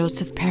professor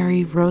Joseph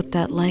Perry wrote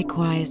that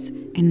likewise,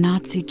 in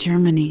Nazi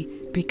Germany,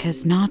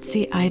 because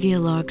Nazi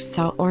ideologues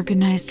saw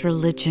organized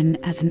religion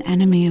as an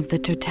enemy of the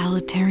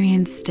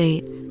totalitarian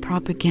state,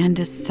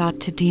 propagandists sought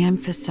to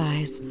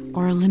de-emphasize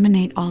or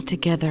eliminate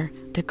altogether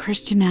the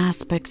Christian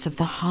aspects of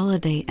the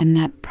holiday, and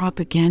that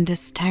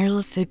propagandists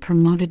tirelessly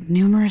promoted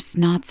numerous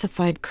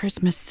Nazified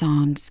Christmas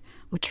songs,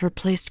 which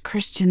replaced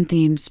Christian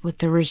themes with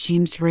the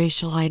regime's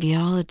racial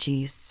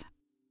ideologies.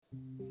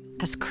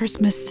 As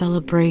Christmas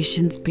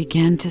celebrations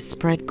began to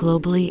spread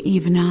globally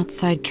even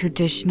outside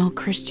traditional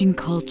Christian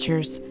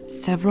cultures,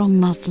 several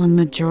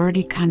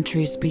Muslim-majority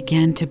countries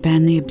began to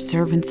ban the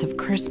observance of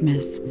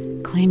Christmas,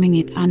 claiming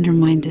it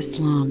undermined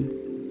Islam.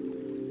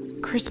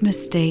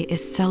 Christmas Day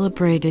is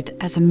celebrated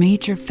as a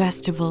major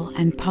festival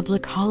and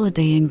public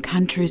holiday in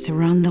countries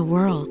around the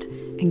world,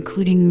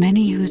 including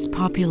many whose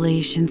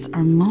populations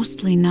are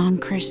mostly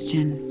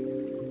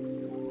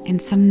non-Christian. In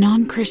some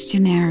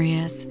non-Christian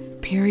areas,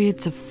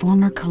 periods of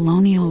former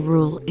colonial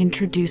rule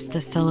introduced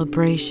the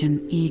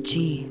celebration,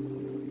 e.g.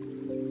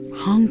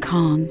 Hong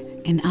Kong.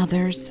 In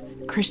others,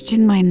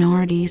 Christian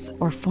minorities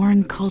or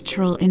foreign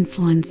cultural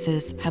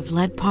influences have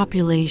led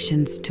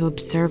populations to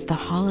observe the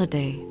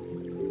holiday.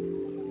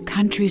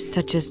 Countries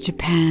such as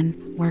Japan,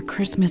 where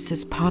Christmas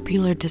is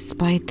popular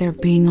despite there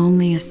being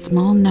only a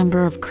small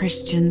number of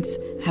Christians,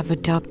 have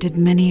adopted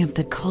many of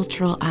the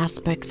cultural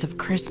aspects of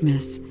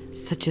Christmas,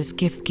 such as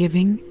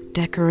gift-giving,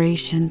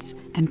 decorations,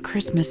 and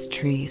Christmas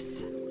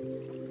trees.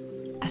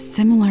 A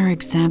similar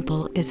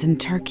example is in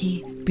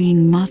Turkey,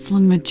 being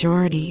Muslim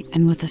majority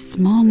and with a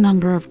small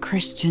number of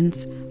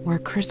Christians, where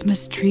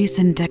Christmas trees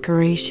and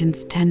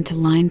decorations tend to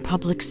line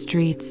public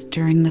streets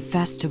during the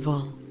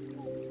festival.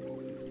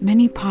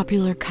 Many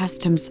popular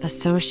customs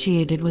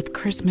associated with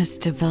Christmas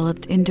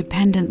developed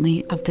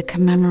independently of the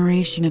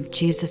commemoration of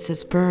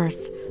Jesus'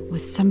 birth,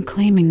 with some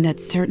claiming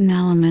that certain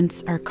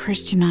elements are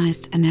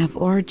Christianized and have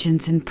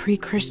origins in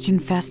pre-Christian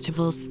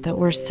festivals that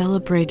were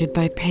celebrated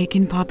by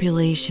pagan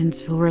populations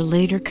who were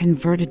later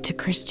converted to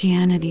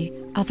Christianity.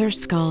 Other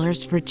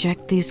scholars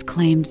reject these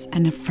claims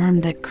and affirm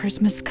that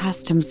Christmas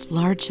customs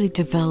largely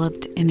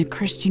developed in a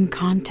Christian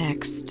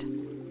context.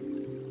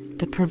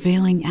 The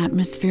prevailing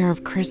atmosphere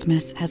of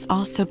Christmas has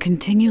also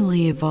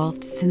continually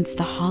evolved since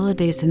the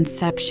holiday's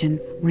inception,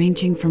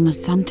 ranging from a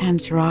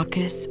sometimes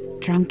raucous,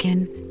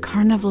 drunken,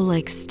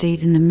 carnival-like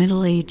state in the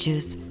Middle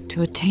Ages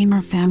to a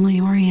tamer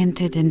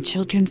family-oriented and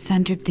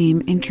children-centered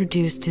theme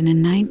introduced in a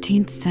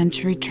 19th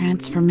century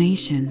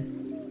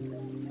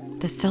transformation.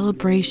 The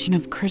celebration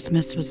of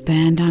Christmas was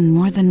banned on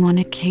more than one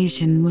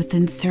occasion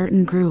within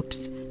certain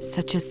groups,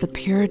 such as the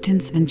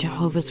Puritans and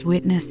Jehovah's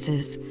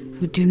Witnesses,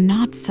 who do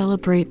not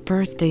celebrate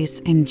birthdays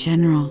in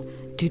general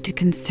due to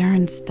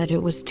concerns that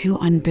it was too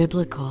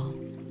unbiblical.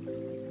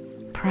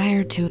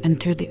 Prior to and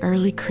through the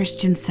early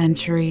Christian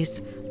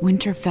centuries,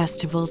 winter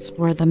festivals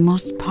were the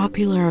most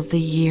popular of the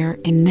year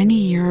in many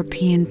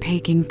European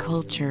pagan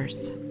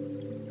cultures.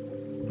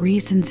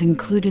 Reasons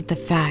included the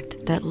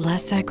fact that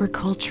less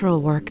agricultural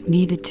work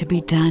needed to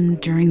be done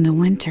during the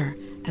winter,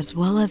 as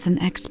well as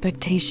an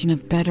expectation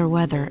of better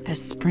weather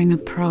as spring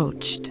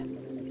approached.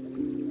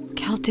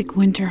 Celtic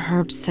winter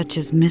herbs such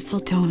as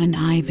mistletoe and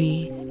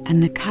ivy,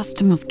 and the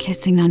custom of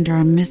kissing under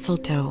a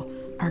mistletoe,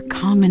 are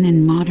common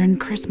in modern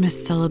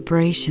Christmas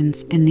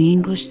celebrations in the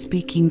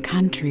English-speaking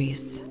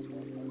countries.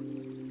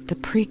 The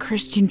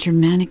pre-Christian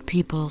Germanic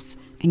peoples,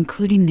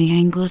 including the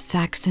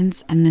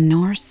Anglo-Saxons and the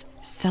Norse,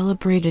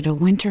 celebrated a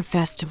winter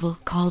festival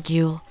called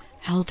Yule,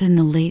 held in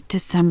the late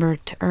December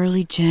to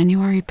early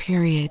January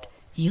period,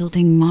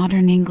 yielding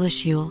modern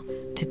English Yule,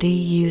 today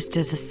used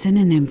as a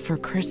synonym for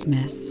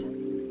Christmas.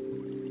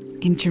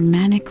 In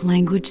Germanic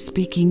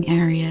language-speaking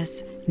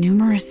areas,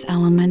 numerous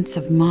elements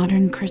of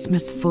modern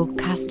Christmas folk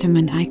custom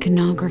and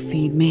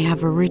iconography may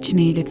have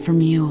originated from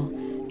Yule,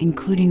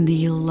 including the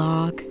Yule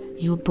log,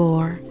 Yule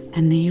boar,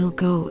 and the Yule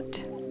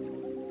goat.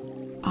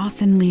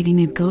 Often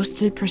leading a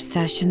ghostly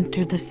procession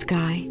through the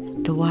sky,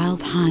 the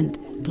wild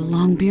hunt, the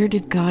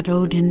long-bearded god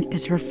Odin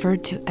is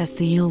referred to as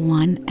the Yule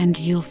One and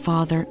Yule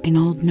Father in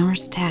Old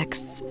Norse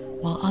texts,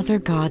 while other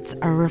gods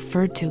are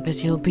referred to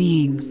as Yule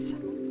beings.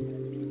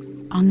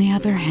 On the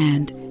other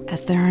hand,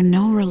 as there are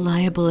no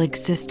reliable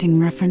existing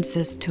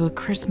references to a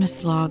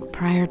Christmas log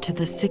prior to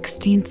the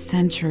 16th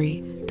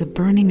century, the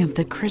burning of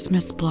the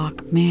Christmas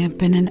block may have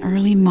been an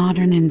early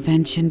modern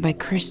invention by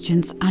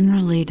Christians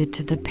unrelated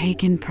to the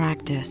pagan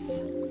practice.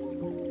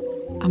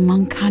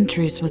 Among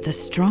countries with a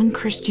strong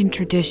Christian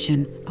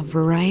tradition, a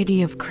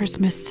variety of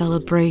Christmas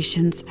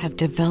celebrations have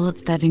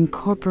developed that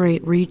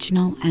incorporate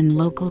regional and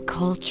local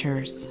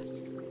cultures.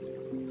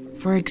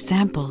 For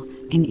example,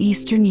 in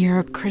Eastern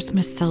Europe,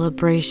 Christmas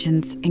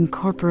celebrations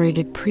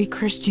incorporated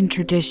pre-Christian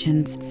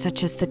traditions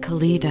such as the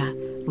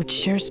Kalida, which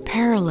shares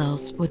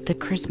parallels with the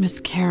Christmas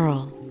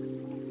carol.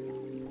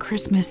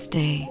 Christmas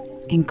Day,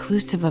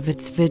 inclusive of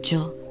its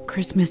vigil.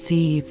 Christmas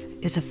Eve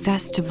is a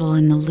festival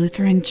in the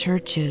Lutheran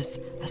churches,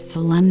 a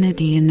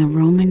solemnity in the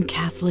Roman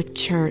Catholic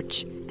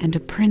Church, and a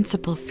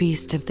principal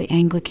feast of the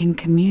Anglican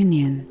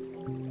Communion.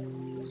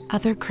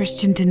 Other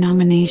Christian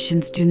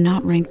denominations do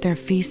not rank their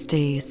feast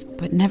days,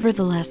 but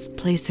nevertheless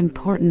place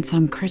importance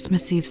on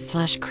Christmas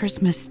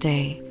Eve/Christmas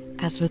Day,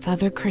 as with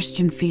other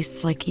Christian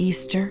feasts like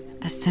Easter,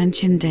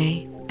 Ascension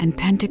Day, and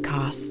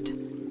Pentecost.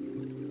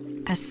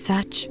 As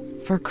such,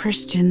 for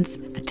Christians,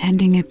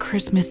 attending a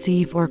Christmas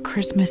Eve or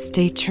Christmas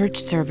Day church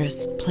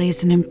service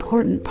plays an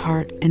important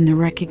part in the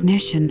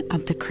recognition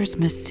of the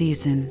Christmas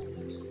season.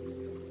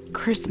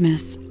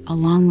 Christmas,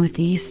 along with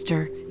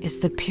Easter, is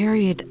the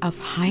period of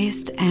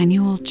highest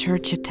annual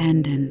church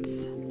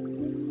attendance.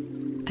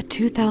 A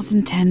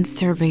 2010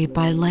 survey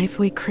by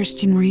Lifeway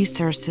Christian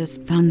Resources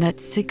found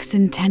that 6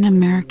 in 10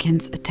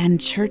 Americans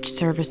attend church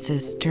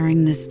services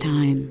during this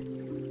time.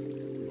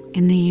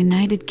 In the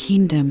United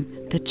Kingdom,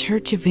 the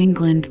Church of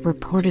England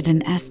reported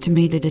an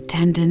estimated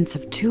attendance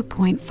of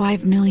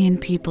 2.5 million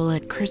people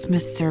at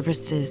Christmas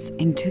services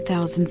in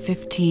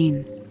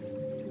 2015.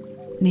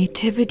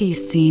 Nativity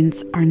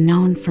scenes are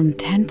known from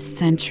 10th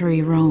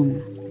century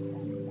Rome.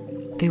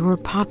 They were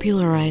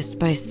popularized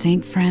by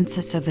Saint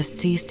Francis of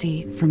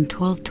Assisi from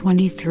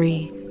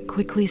 1223,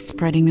 quickly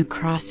spreading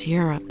across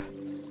Europe.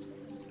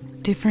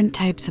 Different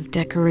types of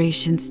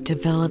decorations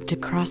developed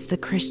across the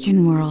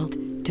Christian world,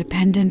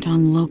 dependent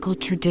on local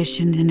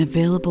tradition and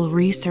available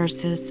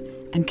resources,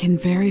 and can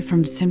vary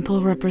from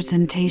simple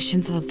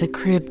representations of the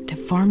crib to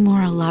far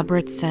more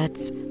elaborate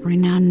sets.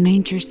 Renowned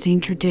manger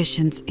scene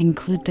traditions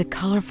include the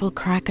colorful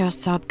Krakow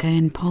Sabka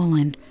in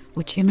Poland,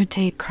 which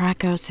imitate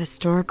Krakow's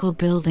historical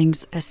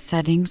buildings as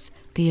settings,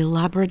 the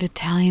elaborate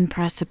Italian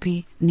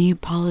Precipi,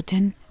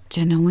 Neapolitan,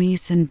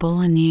 Genoese and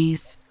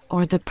Bolognese,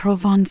 or the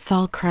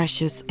Provençal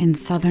creches in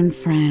southern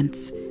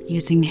France,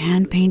 using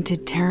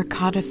hand-painted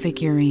terracotta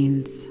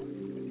figurines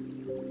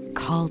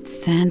called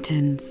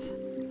santons.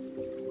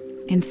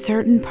 In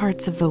certain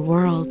parts of the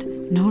world,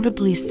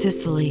 notably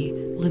Sicily,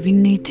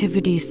 living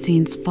nativity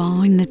scenes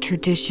following the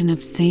tradition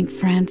of Saint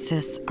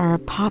Francis are a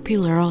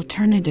popular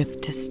alternative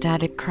to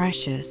static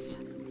creches.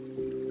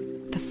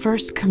 The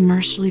first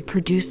commercially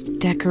produced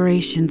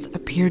decorations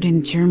appeared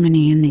in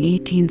Germany in the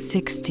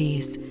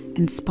 1860s,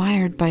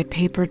 inspired by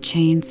paper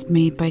chains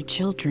made by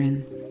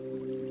children.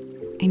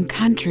 In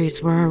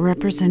countries where a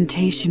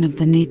representation of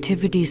the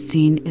nativity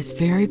scene is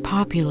very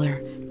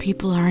popular,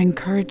 people are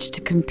encouraged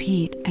to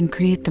compete and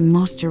create the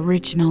most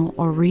original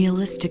or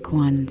realistic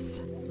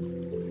ones.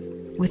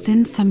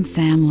 Within some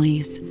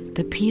families,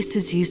 the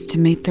pieces used to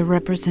make the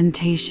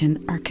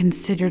representation are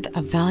considered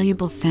a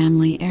valuable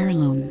family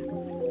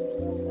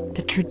heirloom.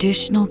 The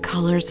traditional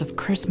colors of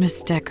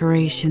Christmas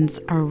decorations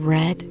are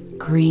red,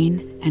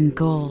 green, and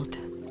gold.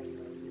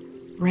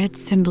 Red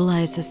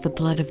symbolizes the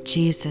blood of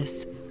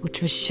Jesus,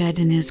 which was shed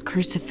in his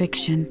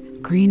crucifixion.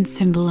 Green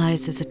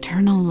symbolizes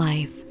eternal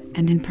life,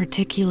 and in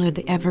particular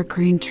the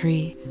evergreen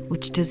tree,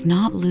 which does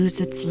not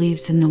lose its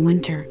leaves in the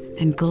winter,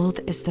 and gold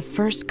is the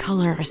first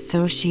color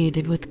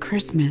associated with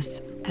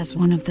Christmas as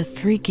one of the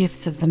 3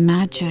 gifts of the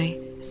Magi,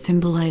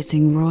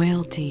 symbolizing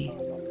royalty.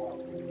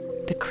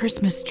 The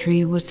Christmas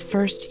tree was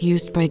first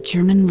used by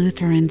German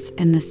Lutherans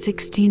in the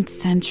 16th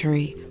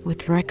century,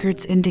 with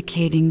records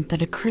indicating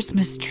that a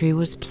Christmas tree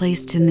was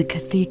placed in the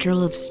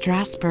Cathedral of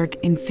Strasbourg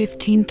in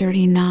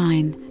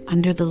 1539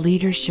 under the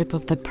leadership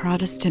of the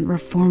Protestant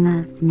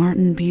reformer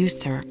Martin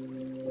Bucer.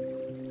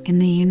 In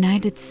the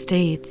United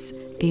States,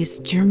 these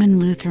German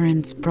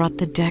Lutherans brought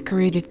the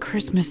decorated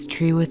Christmas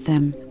tree with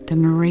them. The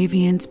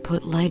Moravians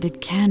put lighted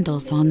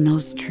candles on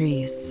those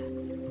trees.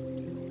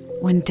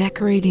 When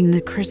decorating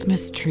the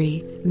Christmas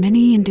tree,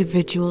 many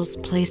individuals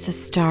place a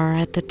star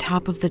at the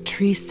top of the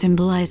tree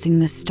symbolizing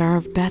the Star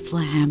of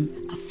Bethlehem,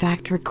 a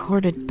fact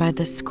recorded by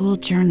the School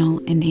Journal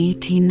in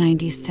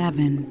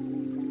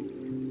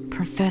 1897.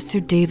 Professor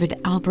David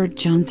Albert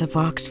Jones of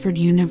Oxford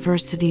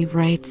University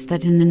writes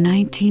that in the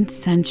 19th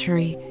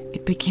century,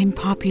 it became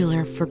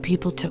popular for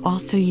people to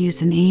also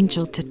use an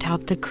angel to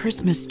top the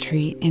Christmas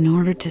tree in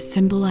order to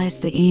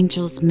symbolize the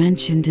angels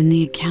mentioned in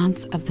the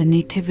accounts of the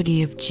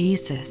Nativity of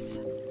Jesus.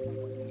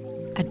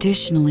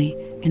 Additionally,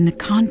 in the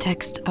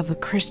context of a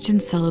Christian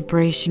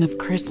celebration of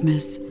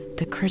Christmas,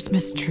 the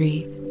Christmas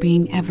tree,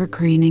 being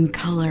evergreen in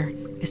color,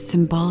 is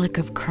symbolic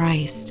of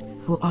Christ,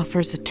 who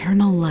offers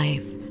eternal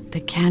life.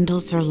 The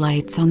candles or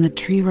lights on the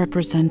tree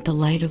represent the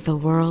light of the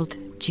world,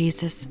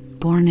 Jesus,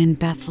 born in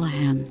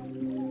Bethlehem.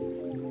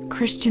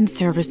 Christian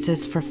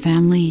services for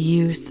family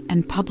use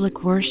and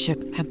public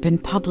worship have been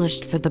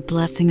published for the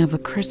blessing of a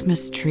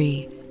Christmas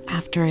tree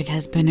after it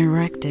has been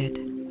erected.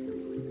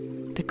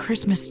 The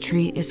Christmas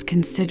tree is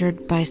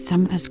considered by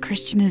some as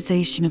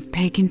Christianization of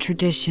pagan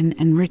tradition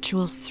and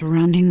rituals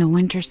surrounding the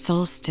winter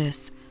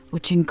solstice,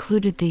 which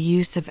included the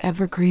use of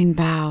evergreen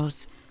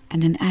boughs,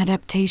 and an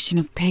adaptation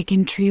of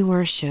pagan tree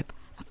worship,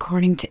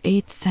 according to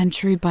 8th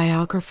century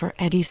biographer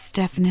Eddie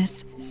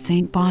Stephanus.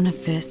 Saint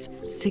Boniface,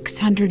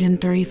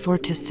 634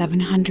 to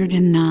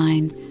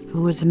 709,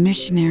 who was a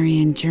missionary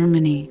in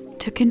Germany,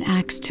 took an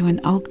axe to an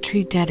oak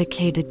tree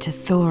dedicated to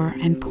Thor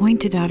and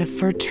pointed out a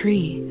fir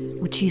tree,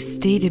 which he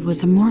stated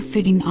was a more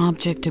fitting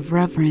object of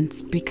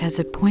reverence because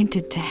it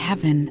pointed to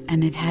heaven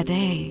and it had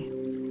a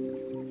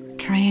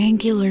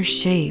triangular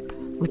shape,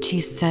 which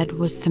he said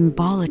was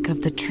symbolic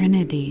of the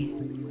Trinity.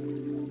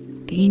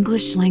 The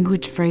English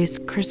language phrase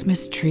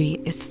Christmas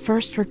tree is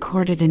first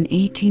recorded in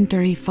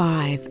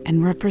 1835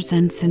 and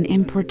represents an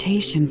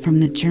importation from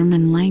the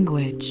German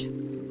language.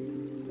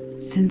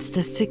 Since the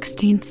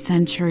 16th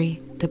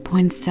century, the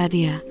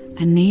poinsettia,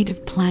 a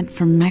native plant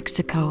from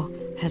Mexico,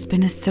 has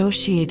been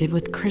associated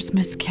with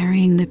Christmas,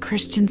 carrying the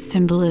Christian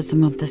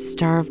symbolism of the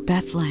Star of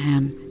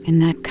Bethlehem. In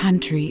that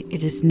country,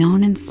 it is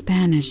known in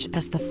Spanish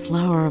as the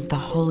flower of the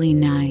Holy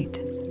Night.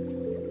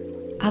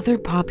 Other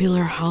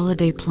popular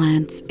holiday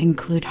plants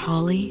include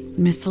holly,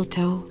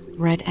 mistletoe,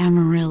 red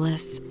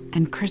amaryllis,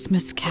 and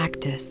Christmas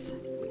cactus.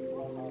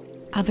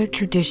 Other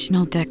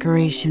traditional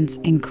decorations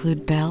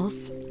include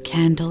bells,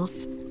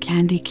 candles,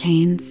 candy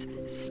canes,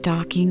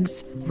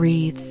 stockings,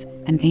 wreaths,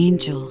 and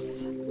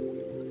angels.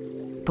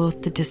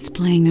 Both the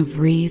displaying of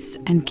wreaths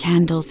and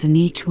candles in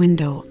each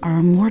window are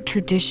a more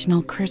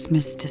traditional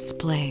Christmas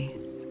display.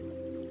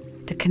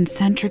 The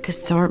concentric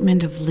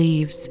assortment of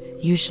leaves,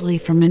 usually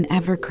from an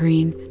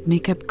evergreen,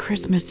 make up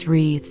Christmas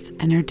wreaths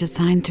and are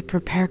designed to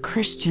prepare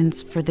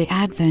Christians for the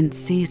Advent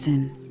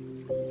season.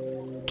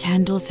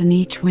 Candles in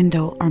each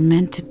window are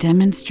meant to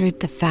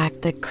demonstrate the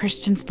fact that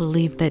Christians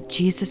believe that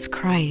Jesus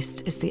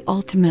Christ is the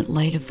ultimate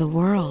light of the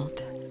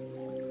world.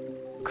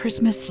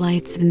 Christmas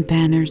lights and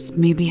banners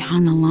may be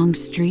hung along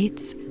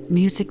streets,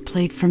 music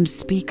played from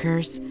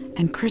speakers,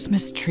 and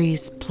Christmas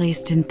trees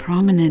placed in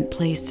prominent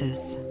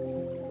places.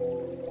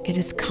 It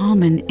is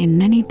common in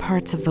many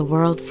parts of the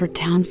world for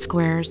town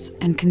squares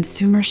and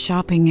consumer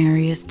shopping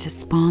areas to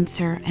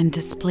sponsor and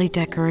display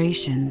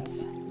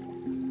decorations.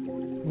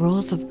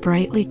 Rolls of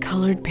brightly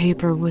colored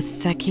paper with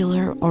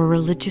secular or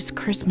religious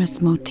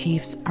Christmas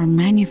motifs are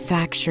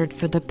manufactured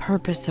for the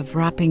purpose of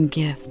wrapping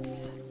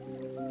gifts.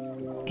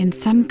 In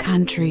some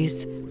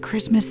countries,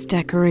 Christmas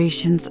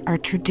decorations are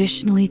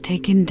traditionally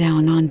taken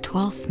down on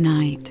Twelfth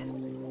Night.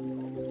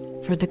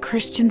 For the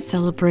Christian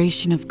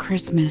celebration of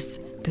Christmas,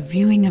 the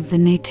viewing of the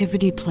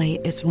Nativity play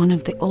is one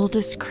of the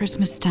oldest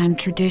Christmas-time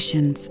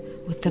traditions,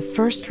 with the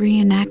first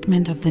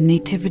reenactment of the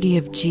Nativity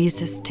of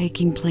Jesus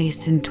taking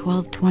place in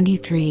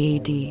 1223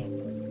 AD.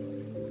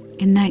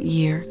 In that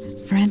year,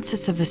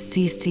 Francis of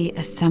Assisi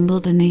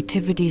assembled a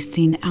nativity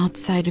scene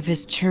outside of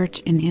his church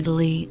in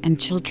Italy, and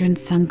children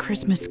sung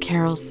Christmas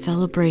carols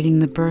celebrating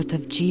the birth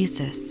of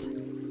Jesus.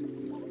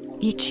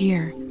 Each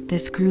year,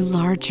 this grew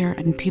larger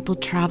and people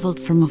traveled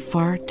from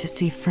afar to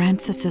see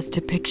Francis's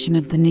depiction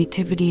of the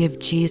Nativity of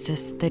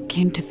Jesus that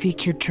came to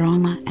feature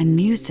drama and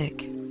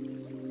music.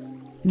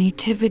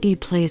 Nativity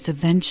plays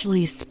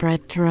eventually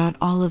spread throughout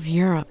all of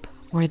Europe,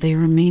 where they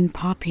remain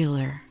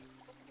popular.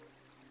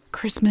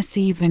 Christmas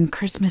Eve and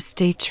Christmas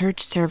Day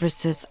church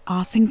services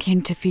often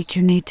came to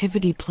feature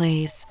nativity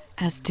plays,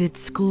 as did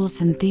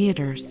schools and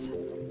theaters.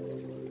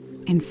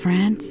 In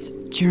France,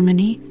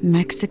 Germany,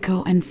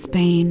 Mexico, and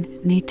Spain,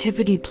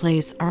 nativity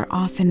plays are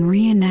often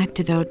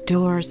reenacted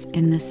outdoors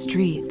in the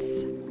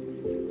streets.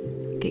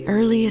 The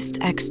earliest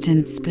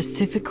extant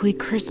specifically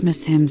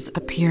Christmas hymns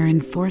appear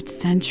in 4th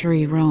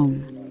century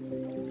Rome.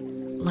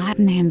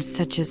 Latin hymns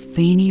such as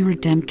Veni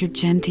Redemptor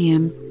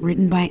Gentium,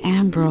 written by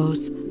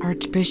Ambrose,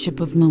 Archbishop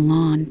of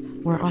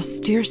Milan, were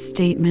austere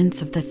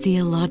statements of the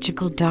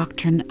theological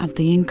doctrine of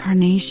the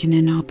Incarnation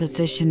in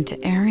opposition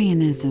to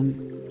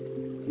Arianism.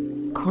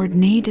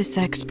 Cordnatus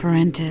ex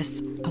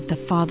parentis, of the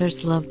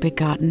Father's love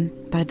begotten,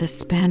 by the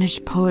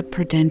Spanish poet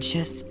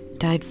Prudentius,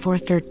 died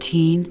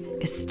 413,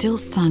 is still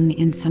sung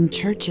in some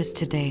churches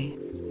today.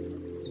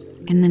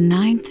 In the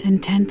 9th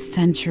and 10th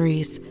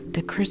centuries,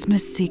 the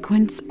Christmas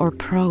sequence or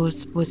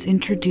prose was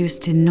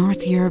introduced in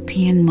North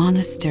European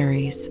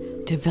monasteries,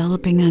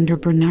 developing under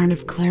Bernard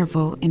of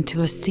Clairvaux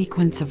into a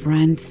sequence of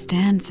rhymed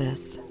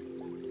stanzas.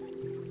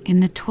 In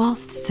the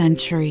 12th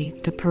century,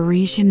 the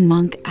Parisian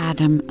monk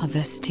Adam of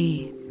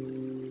St.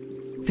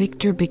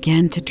 Victor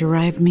began to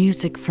derive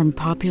music from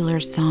popular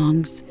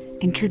songs,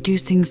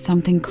 introducing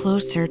something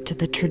closer to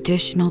the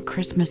traditional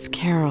Christmas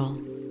carol.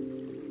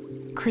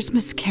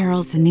 Christmas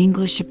carols in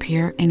English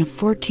appear in a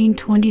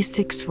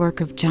 1426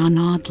 work of John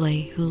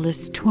Audley, who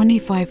lists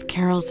 25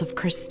 carols of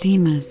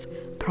Christmas,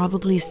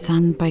 probably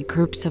sung by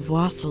groups of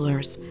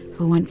wassailers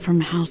who went from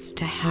house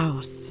to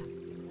house.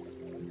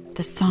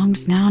 The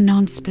songs now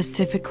known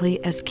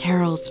specifically as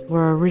carols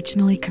were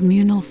originally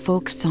communal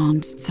folk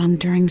songs sung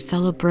during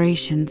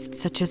celebrations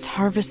such as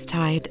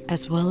Harvesttide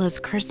as well as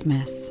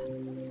Christmas.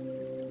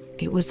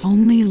 It was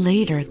only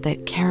later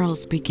that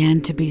carols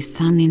began to be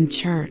sung in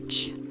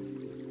church.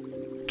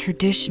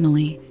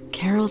 Traditionally,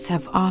 carols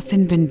have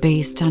often been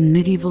based on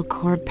medieval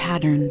chord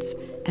patterns,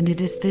 and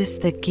it is this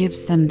that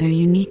gives them their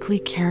uniquely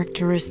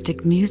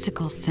characteristic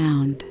musical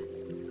sound.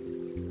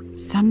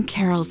 Some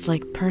carols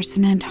like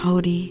Personant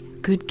Hodie,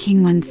 Good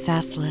King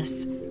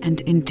Wenceslas,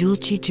 and In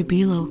Dulci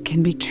Jubilo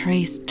can be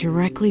traced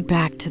directly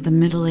back to the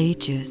Middle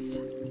Ages.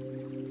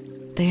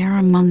 They are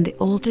among the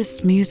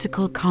oldest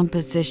musical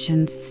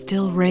compositions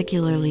still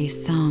regularly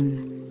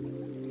sung.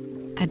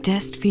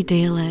 Adest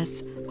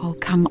Fideles, O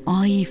Come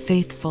All Ye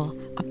Faithful,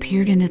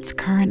 appeared in its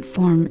current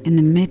form in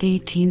the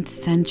mid-18th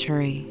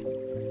century.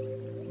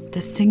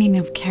 The singing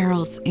of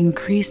carols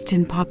increased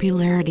in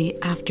popularity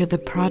after the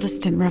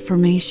Protestant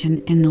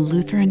Reformation in the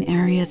Lutheran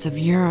areas of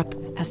Europe,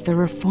 as the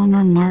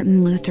reformer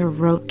Martin Luther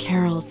wrote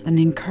carols and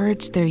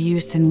encouraged their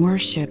use in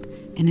worship,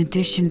 in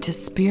addition to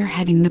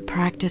spearheading the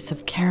practice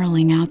of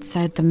caroling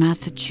outside the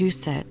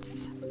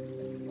Massachusetts.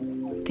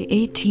 The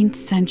 18th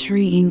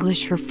century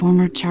English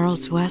reformer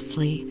Charles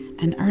Wesley,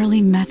 an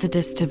early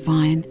Methodist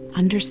divine,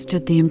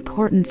 understood the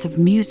importance of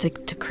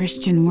music to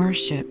Christian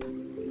worship.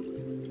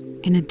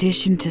 In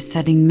addition to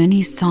setting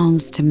many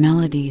psalms to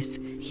melodies,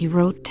 he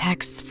wrote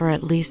texts for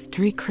at least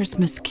 3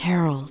 Christmas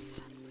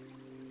carols.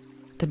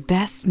 The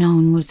best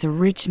known was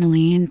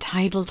originally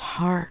entitled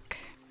Hark!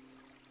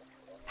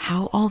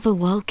 How All the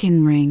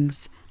Welkin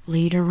Rings,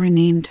 later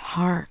renamed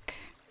Hark!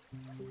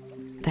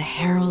 The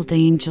Herald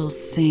Angels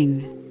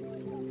Sing.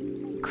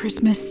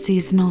 Christmas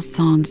seasonal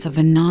songs of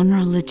a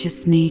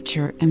non-religious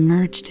nature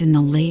emerged in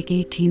the late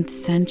 18th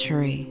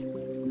century.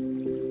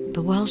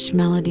 The Welsh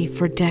melody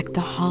for Deck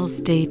the Halls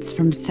dates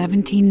from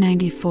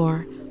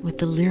 1794, with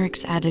the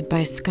lyrics added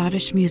by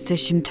Scottish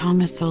musician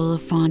Thomas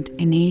Oliphant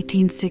in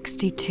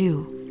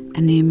 1862,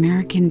 and the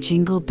American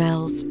Jingle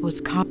Bells was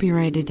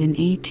copyrighted in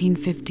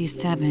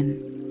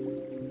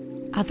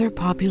 1857. Other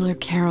popular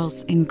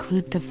carols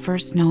include The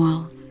First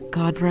Noel,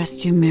 God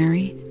Rest You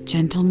Merry,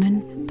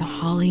 Gentlemen, The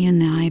Holly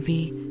and the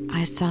Ivy,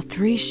 I Saw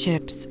 3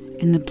 Ships,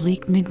 In the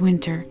Bleak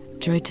Midwinter,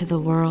 Joy to the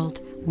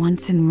World,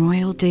 Once in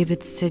Royal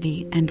David's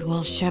City, and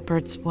While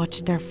Shepherds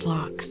Watched Their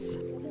Flocks.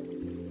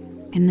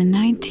 In the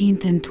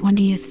 19th and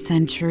 20th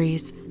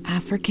centuries,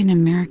 African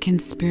American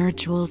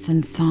spirituals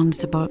and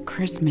songs about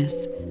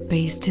Christmas,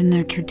 based in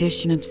their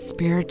tradition of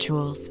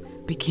spirituals,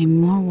 became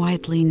more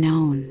widely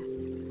known.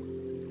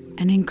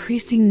 An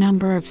increasing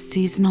number of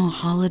seasonal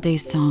holiday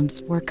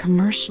songs were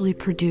commercially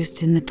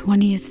produced in the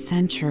 20th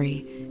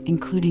century,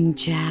 including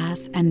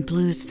jazz and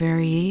blues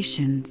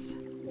variations.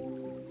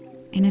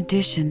 In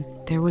addition,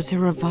 there was a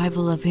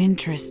revival of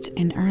interest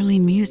in early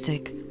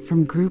music,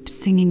 from groups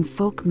singing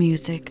folk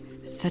music,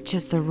 such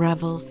as the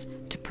Revels,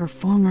 to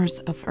performers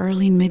of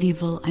early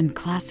medieval and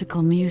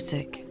classical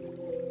music.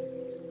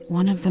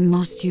 One of the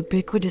most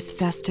ubiquitous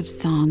festive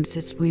songs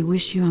is We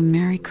Wish You a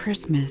Merry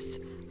Christmas,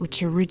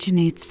 which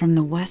originates from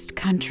the West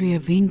Country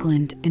of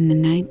England in the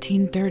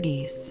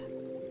 1930s.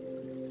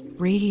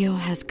 Radio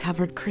has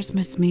covered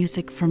Christmas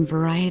music from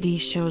variety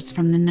shows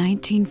from the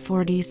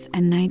 1940s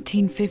and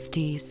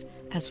 1950s,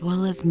 as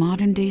well as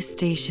modern-day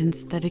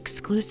stations that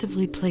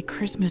exclusively play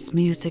Christmas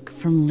music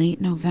from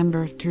late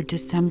November through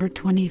December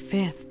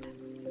 25th.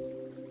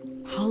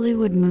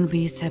 Hollywood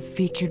movies have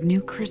featured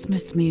new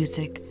Christmas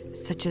music,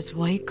 such as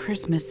White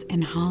Christmas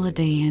in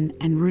Holiday Inn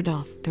and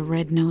Rudolph the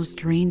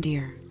Red-Nosed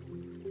Reindeer.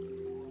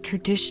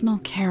 Traditional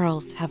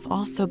carols have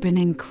also been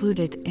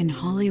included in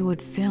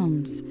Hollywood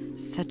films,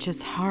 such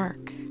as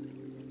Hark!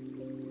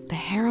 The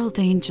Herald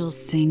Angels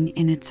Sing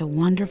in It's a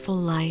Wonderful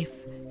Life,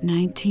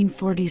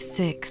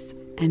 1946,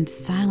 and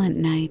Silent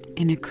Night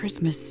in A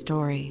Christmas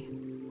Story.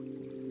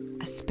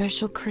 A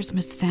special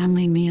Christmas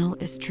family meal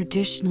is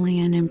traditionally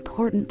an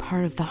important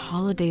part of the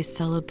holiday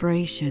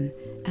celebration,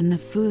 and the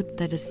food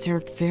that is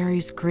served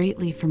varies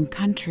greatly from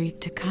country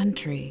to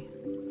country.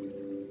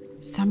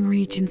 Some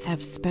regions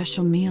have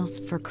special meals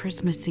for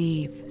Christmas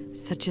Eve,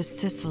 such as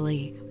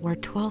Sicily, where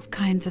 12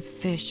 kinds of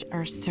fish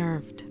are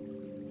served.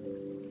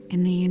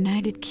 In the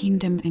United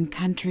Kingdom and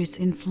countries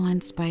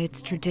influenced by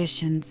its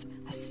traditions,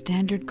 a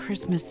standard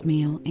Christmas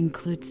meal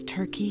includes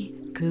turkey,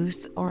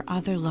 goose, or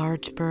other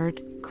large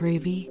bird,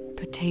 gravy,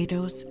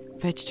 potatoes,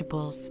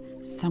 vegetables,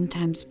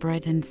 sometimes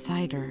bread and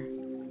cider.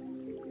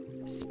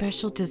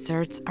 Special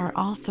desserts are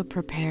also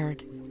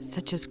prepared,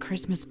 such as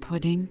Christmas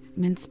pudding,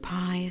 mince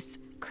pies,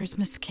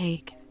 Christmas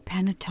cake,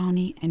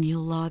 panettone, and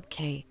Yule log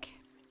cake.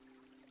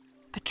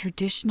 A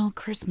traditional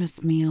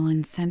Christmas meal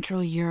in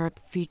Central Europe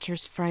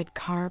features fried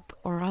carp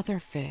or other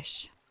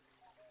fish.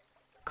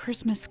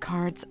 Christmas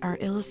cards are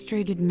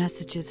illustrated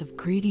messages of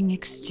greeting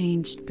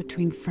exchanged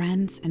between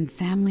friends and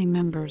family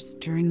members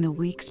during the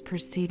weeks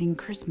preceding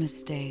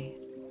Christmas Day.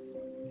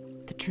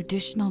 The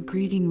traditional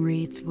greeting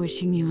reads,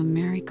 "Wishing you a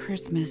Merry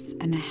Christmas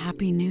and a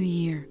Happy New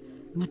Year,"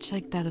 much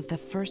like that of the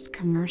first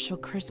commercial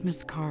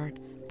Christmas card,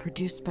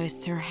 produced by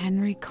Sir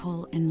Henry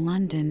Cole in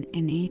London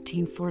in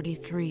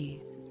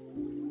 1843.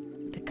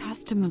 The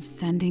custom of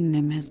sending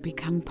them has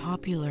become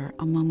popular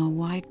among a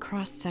wide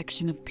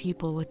cross-section of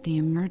people with the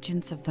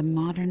emergence of the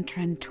modern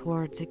trend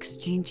towards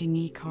exchanging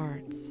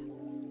e-cards.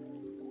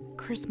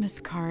 Christmas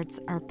cards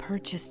are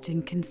purchased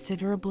in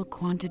considerable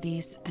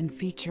quantities and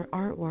feature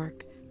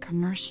artwork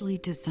commercially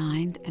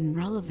designed and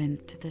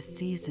relevant to the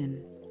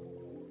season.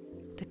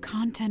 The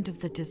content of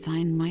the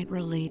design might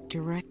relate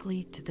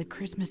directly to the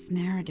Christmas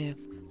narrative,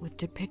 with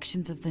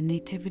depictions of the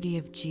Nativity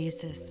of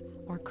Jesus,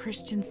 or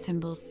Christian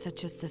symbols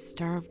such as the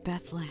Star of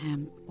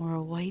Bethlehem or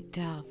a white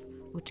dove,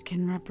 which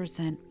can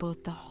represent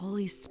both the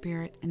Holy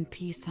Spirit and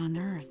peace on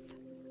earth.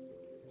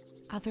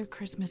 Other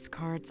Christmas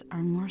cards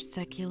are more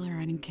secular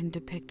and can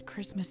depict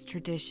Christmas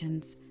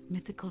traditions,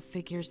 mythical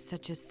figures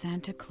such as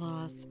Santa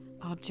Claus,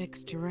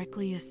 objects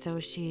directly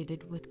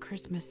associated with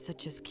Christmas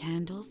such as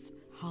candles,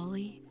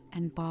 holly,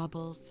 and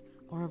baubles,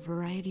 or a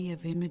variety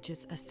of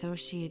images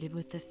associated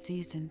with the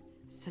season,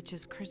 such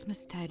as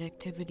Christmastide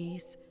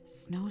activities,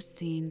 snow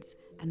scenes,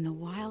 and the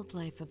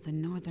wildlife of the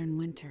northern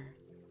winter.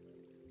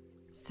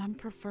 Some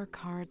prefer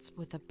cards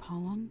with a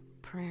poem,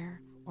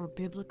 prayer, or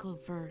biblical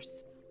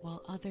verse,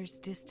 while others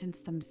distance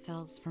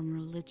themselves from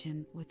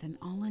religion with an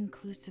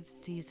all-inclusive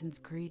season's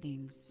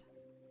greetings.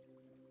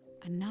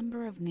 A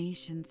number of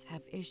nations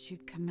have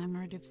issued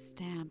commemorative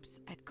stamps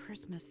at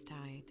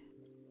Christmastide.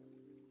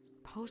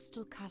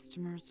 Postal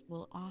customers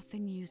will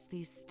often use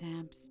these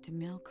stamps to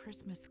mail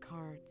Christmas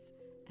cards,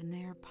 and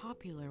they are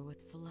popular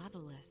with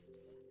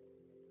philatelists.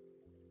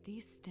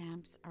 These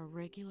stamps are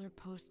regular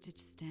postage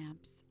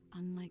stamps,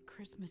 unlike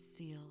Christmas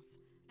seals,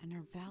 and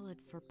are valid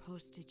for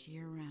postage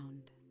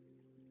year-round.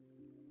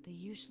 They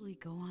usually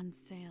go on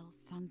sale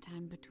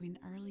sometime between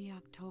early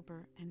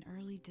October and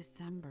early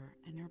December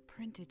and are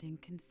printed in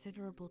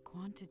considerable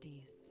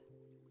quantities.